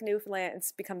speak like Newfoundland.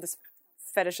 It's become this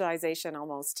fetishization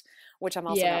almost, which I'm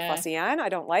also not fussy on. I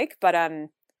don't like, but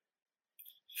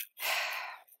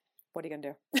what are you gonna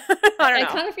do? I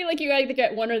kind of feel like you either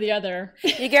get one or the other.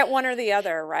 You get one or the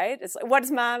other, right? It's what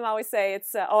does Mom always say?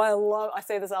 It's I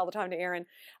say this all the time to Aaron.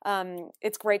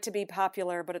 It's great to be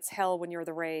popular, but it's hell when you're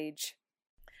the rage.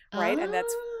 Right? And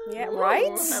that's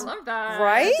right? I love that.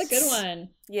 Right? That's a good one.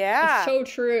 Yeah. It's so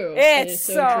true. It's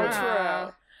so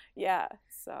true. Yeah.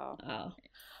 So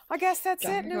I guess that's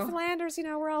it, Newfoundlanders. You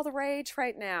know, we're all the rage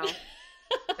right now.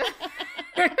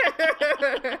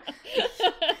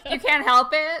 You can't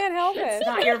help it. Can't help it. It's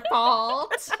not your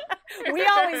fault. We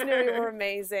always knew we were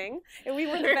amazing, and we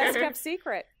were the best kept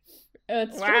secret.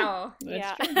 It's wow. True.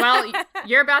 That's true. Well,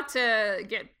 you're about to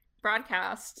get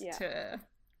broadcast to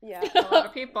a lot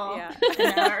of people. Yeah.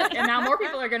 And now more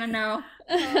people are going to know.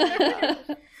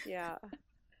 Yeah.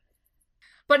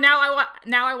 But now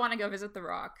I want to go visit the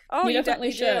Rock. Oh, you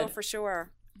definitely should. For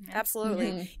sure. Absolutely.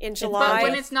 Mm-hmm. In July. But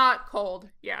when it's not cold.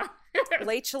 Yeah.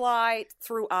 Late July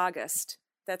through August.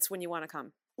 That's when you want to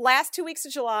come. Last 2 weeks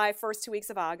of July, first 2 weeks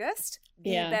of August.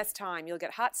 The best time. You'll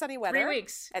get hot, sunny weather. 3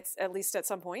 weeks. At least at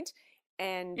some point.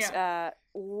 And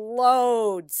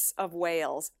loads of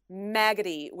whales.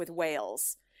 Maggoty with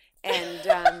whales.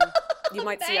 And you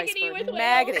might see iceberg.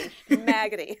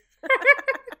 Maggoty.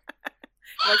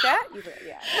 Like that?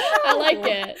 I like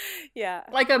it. Yeah.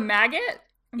 Like a maggot?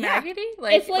 Maggoty?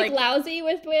 Like, it's like lousy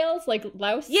with whales, like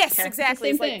louse. Yes,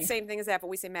 exactly. It's like the same thing as that, but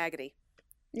we say maggoty.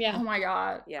 Yeah. Oh my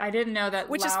God. Yeah. I didn't know that.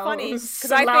 Which is funny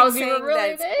because I think saying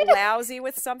really that lousy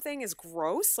with something is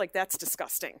gross. Like that's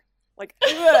disgusting. Like,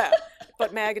 ugh.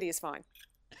 But maggoty is fine.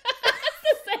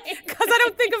 Because I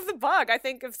don't think of the bug. I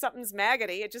think if something's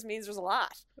maggoty, it just means there's a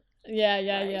lot.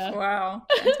 Yeah. Wow.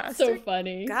 So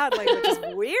funny. God, language is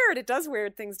weird. It does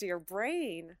weird things to your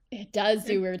brain. It does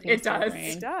do weird things to your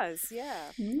brain. It does,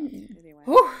 yeah. Anyway.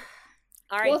 Whew.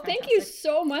 All right. Well, thank you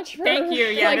so much for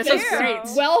this is great.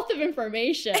 Wealth of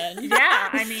information. Yeah,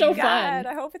 I mean, so God, fun.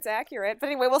 I hope it's accurate. But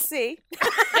anyway, we'll see.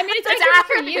 I mean, it's accurate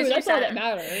for you. That's all that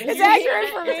matters. It's accurate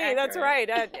for me. That's right.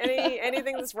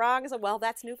 Anything that's wrong is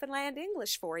that's Newfoundland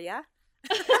English for you.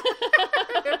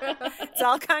 It's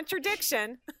all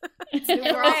contradiction.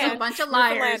 We're also a bunch of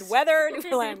liars. Newfoundland weather,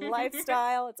 Newfoundland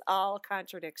lifestyle. It's all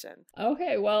contradiction.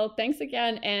 Okay, well, thanks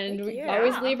again. And we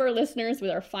always leave our listeners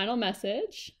with our final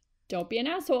message. Don't be an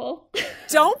asshole.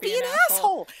 Don't be an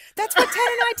asshole. That's what Ted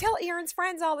and I tell Aaron's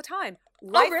friends all the time.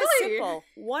 Life is simple.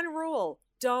 One rule.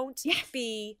 Don't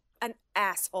be an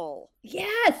asshole.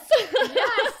 Yes.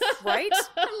 Right?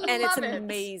 And it's love it.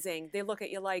 amazing. They look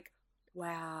at you like,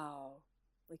 wow.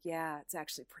 Like, yeah, it's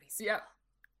actually pretty simple. Yep.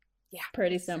 Yeah.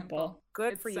 Pretty simple.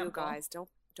 Good It's for you simple. guys.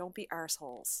 Don't be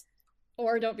arseholes.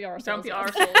 Or don't be ourselves. Don't be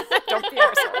yes. arseholes. Don't be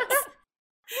arseholes.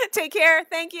 Take care.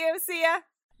 Thank you. See ya.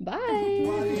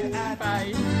 Bye.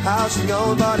 Bye. How's she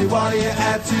going, buddy? What are you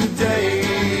at today?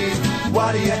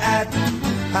 What are you at?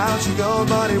 How's she going,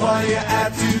 buddy? What are you at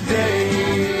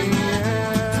today?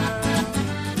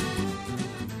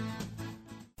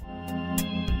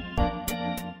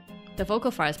 The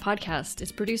Vocal Fries podcast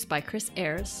is produced by Chris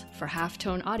Ayres for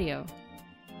Halftone Audio.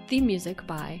 Theme music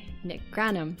by Nick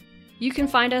Granum. You can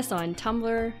find us on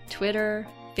Tumblr, Twitter,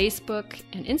 Facebook,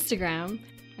 and Instagram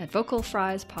at Vocal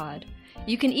Fries Pod.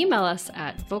 You can email us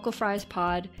at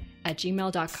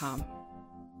vocalfriespod@gmail.com.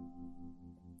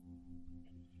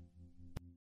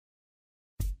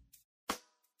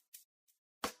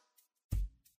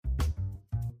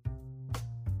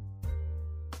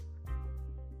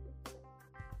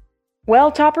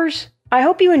 Well, Toppers, I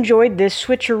hope you enjoyed this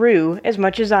switcheroo as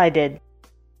much as I did.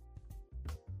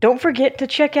 Don't forget to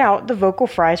check out the Vocal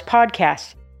Fries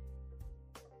podcast.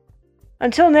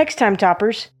 Until next time,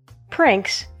 Toppers,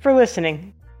 pranks for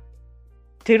listening.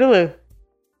 Toodaloo.